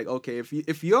guy, like, okay,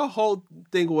 if your whole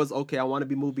thing was, okay, I want to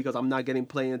be moved because I'm not getting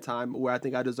playing time where I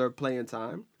think I deserve playing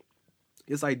time,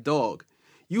 it's like, dog,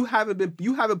 you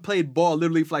haven't played ball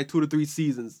literally for like 2 to 3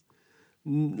 seasons.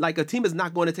 Like, a team is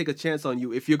not going to take a chance on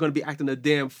you if you're going to be acting a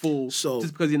damn fool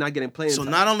just because you're not getting playing time.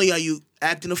 So not only are you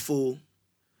acting a fool,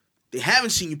 they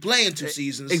haven't seen you play in 2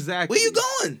 seasons. Exactly. Where you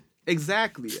going?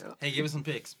 Exactly. Hey, give us some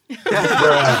picks. Bruh.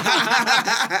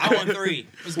 I want 3.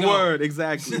 Let's go. Word,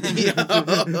 exactly.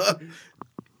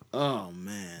 Oh,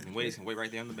 man. And Waiters can wait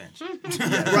right there on the bench.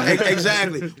 Right,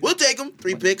 exactly. We'll take them.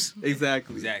 3 picks.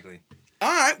 Exactly. Exactly. All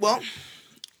right, well.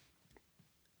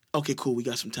 Okay, cool. We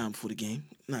got some time before the game.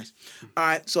 Nice. All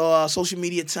right, so social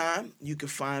media time. You can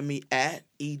find me at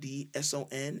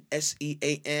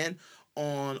EDSONSEAN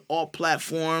on all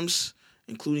platforms,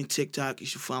 including TikTok. You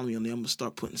should follow me on there. I'm going to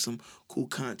start putting some cool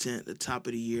content at the top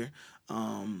of the year.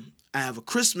 I have a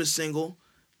Christmas single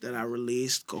that I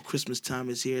released called Christmas Time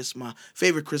Is Here. It's my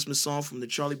favorite Christmas song from the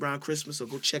Charlie Brown Christmas, so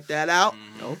go check that out.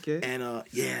 Okay. And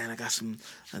and I got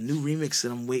a new remix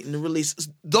that I'm waiting to release.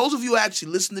 Those of you who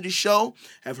actually listen to the show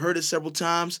have heard it several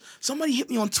times. Somebody hit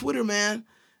me on Twitter, man,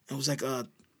 and was like,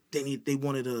 they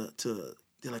wanted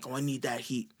they're like, oh, I need that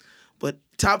heat. But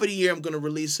top of the year, I'm gonna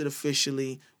release it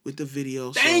officially with the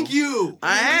video. Thank you.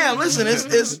 I am. Listen,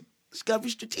 it's got to be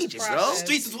strategic, bro. Process.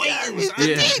 Streets is waiting.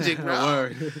 Strategic, bro.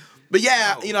 Word. But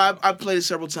yeah, you know, I played it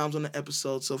several times on the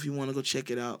episode, so if you want to go check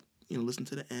it out, you know, listen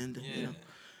to the end. And, you know.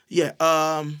 Yeah.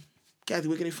 Kathy,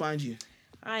 where can they find you?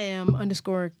 I am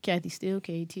 _ Kathy Steele,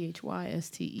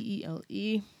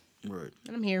 KATHYSTEELE. Word.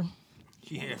 And I'm here.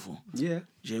 Wonderful. Yeah.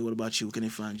 Jay, what about you? Where can they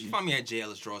find you? Find me at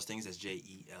JLS Draws Things. That's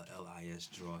JELLIS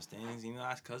Draws Things. You know,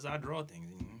 that's because I draw things.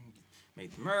 You know?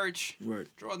 Make the merch. Word.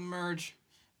 Draw the merch.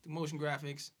 Do motion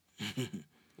graphics.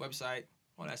 Website.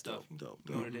 All that stuff. Dope.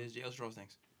 You know what it is. JLS Draws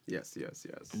Things. Yes.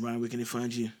 Ryan, where can they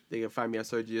find you? They can find me at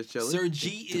Sir G is chilling. Sir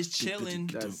G is chilling.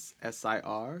 That's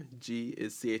SIR. G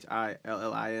is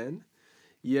CHILLIN.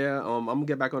 Yeah, I'm gonna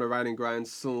get back on the writing grind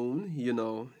soon. You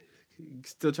know,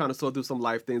 still trying to sort through some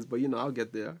life things, but you know, I'll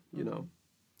get there. You know.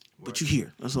 But you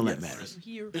here. That's all that matters.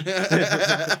 Here.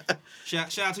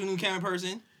 Shout out to a new camera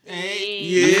person. Hey.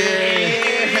 Yeah.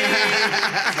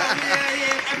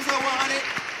 Episode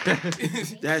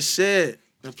 100. That's it.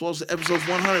 Applause to episode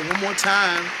 100 one more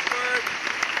time.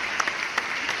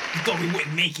 You thought we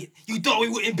wouldn't make it. You thought we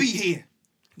wouldn't be here.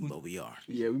 But we are.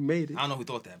 Yeah, we made it. I don't know who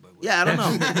thought that, but Yeah, I don't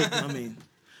know. I mean,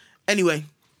 anyway,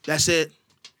 that's it.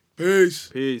 Peace.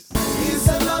 Peace. Peace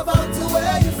and love out to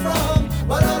where you from,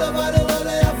 but all about the world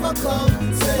they ever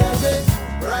come. Say again,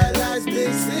 bright lights,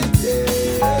 big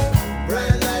city,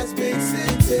 bright lights, big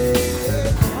city.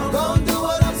 I'm gonna do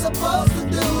what I'm supposed to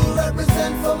do,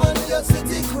 represent for my New York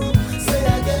City crew. Say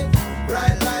again,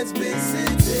 bright lights, big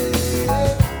city,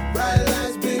 bright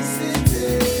lights, big city.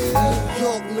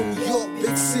 New York,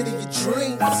 big city of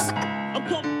dreams. I'm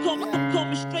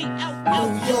coming straight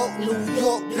out. New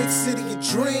York, big city of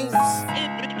dreams.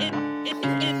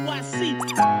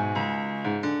 NYC.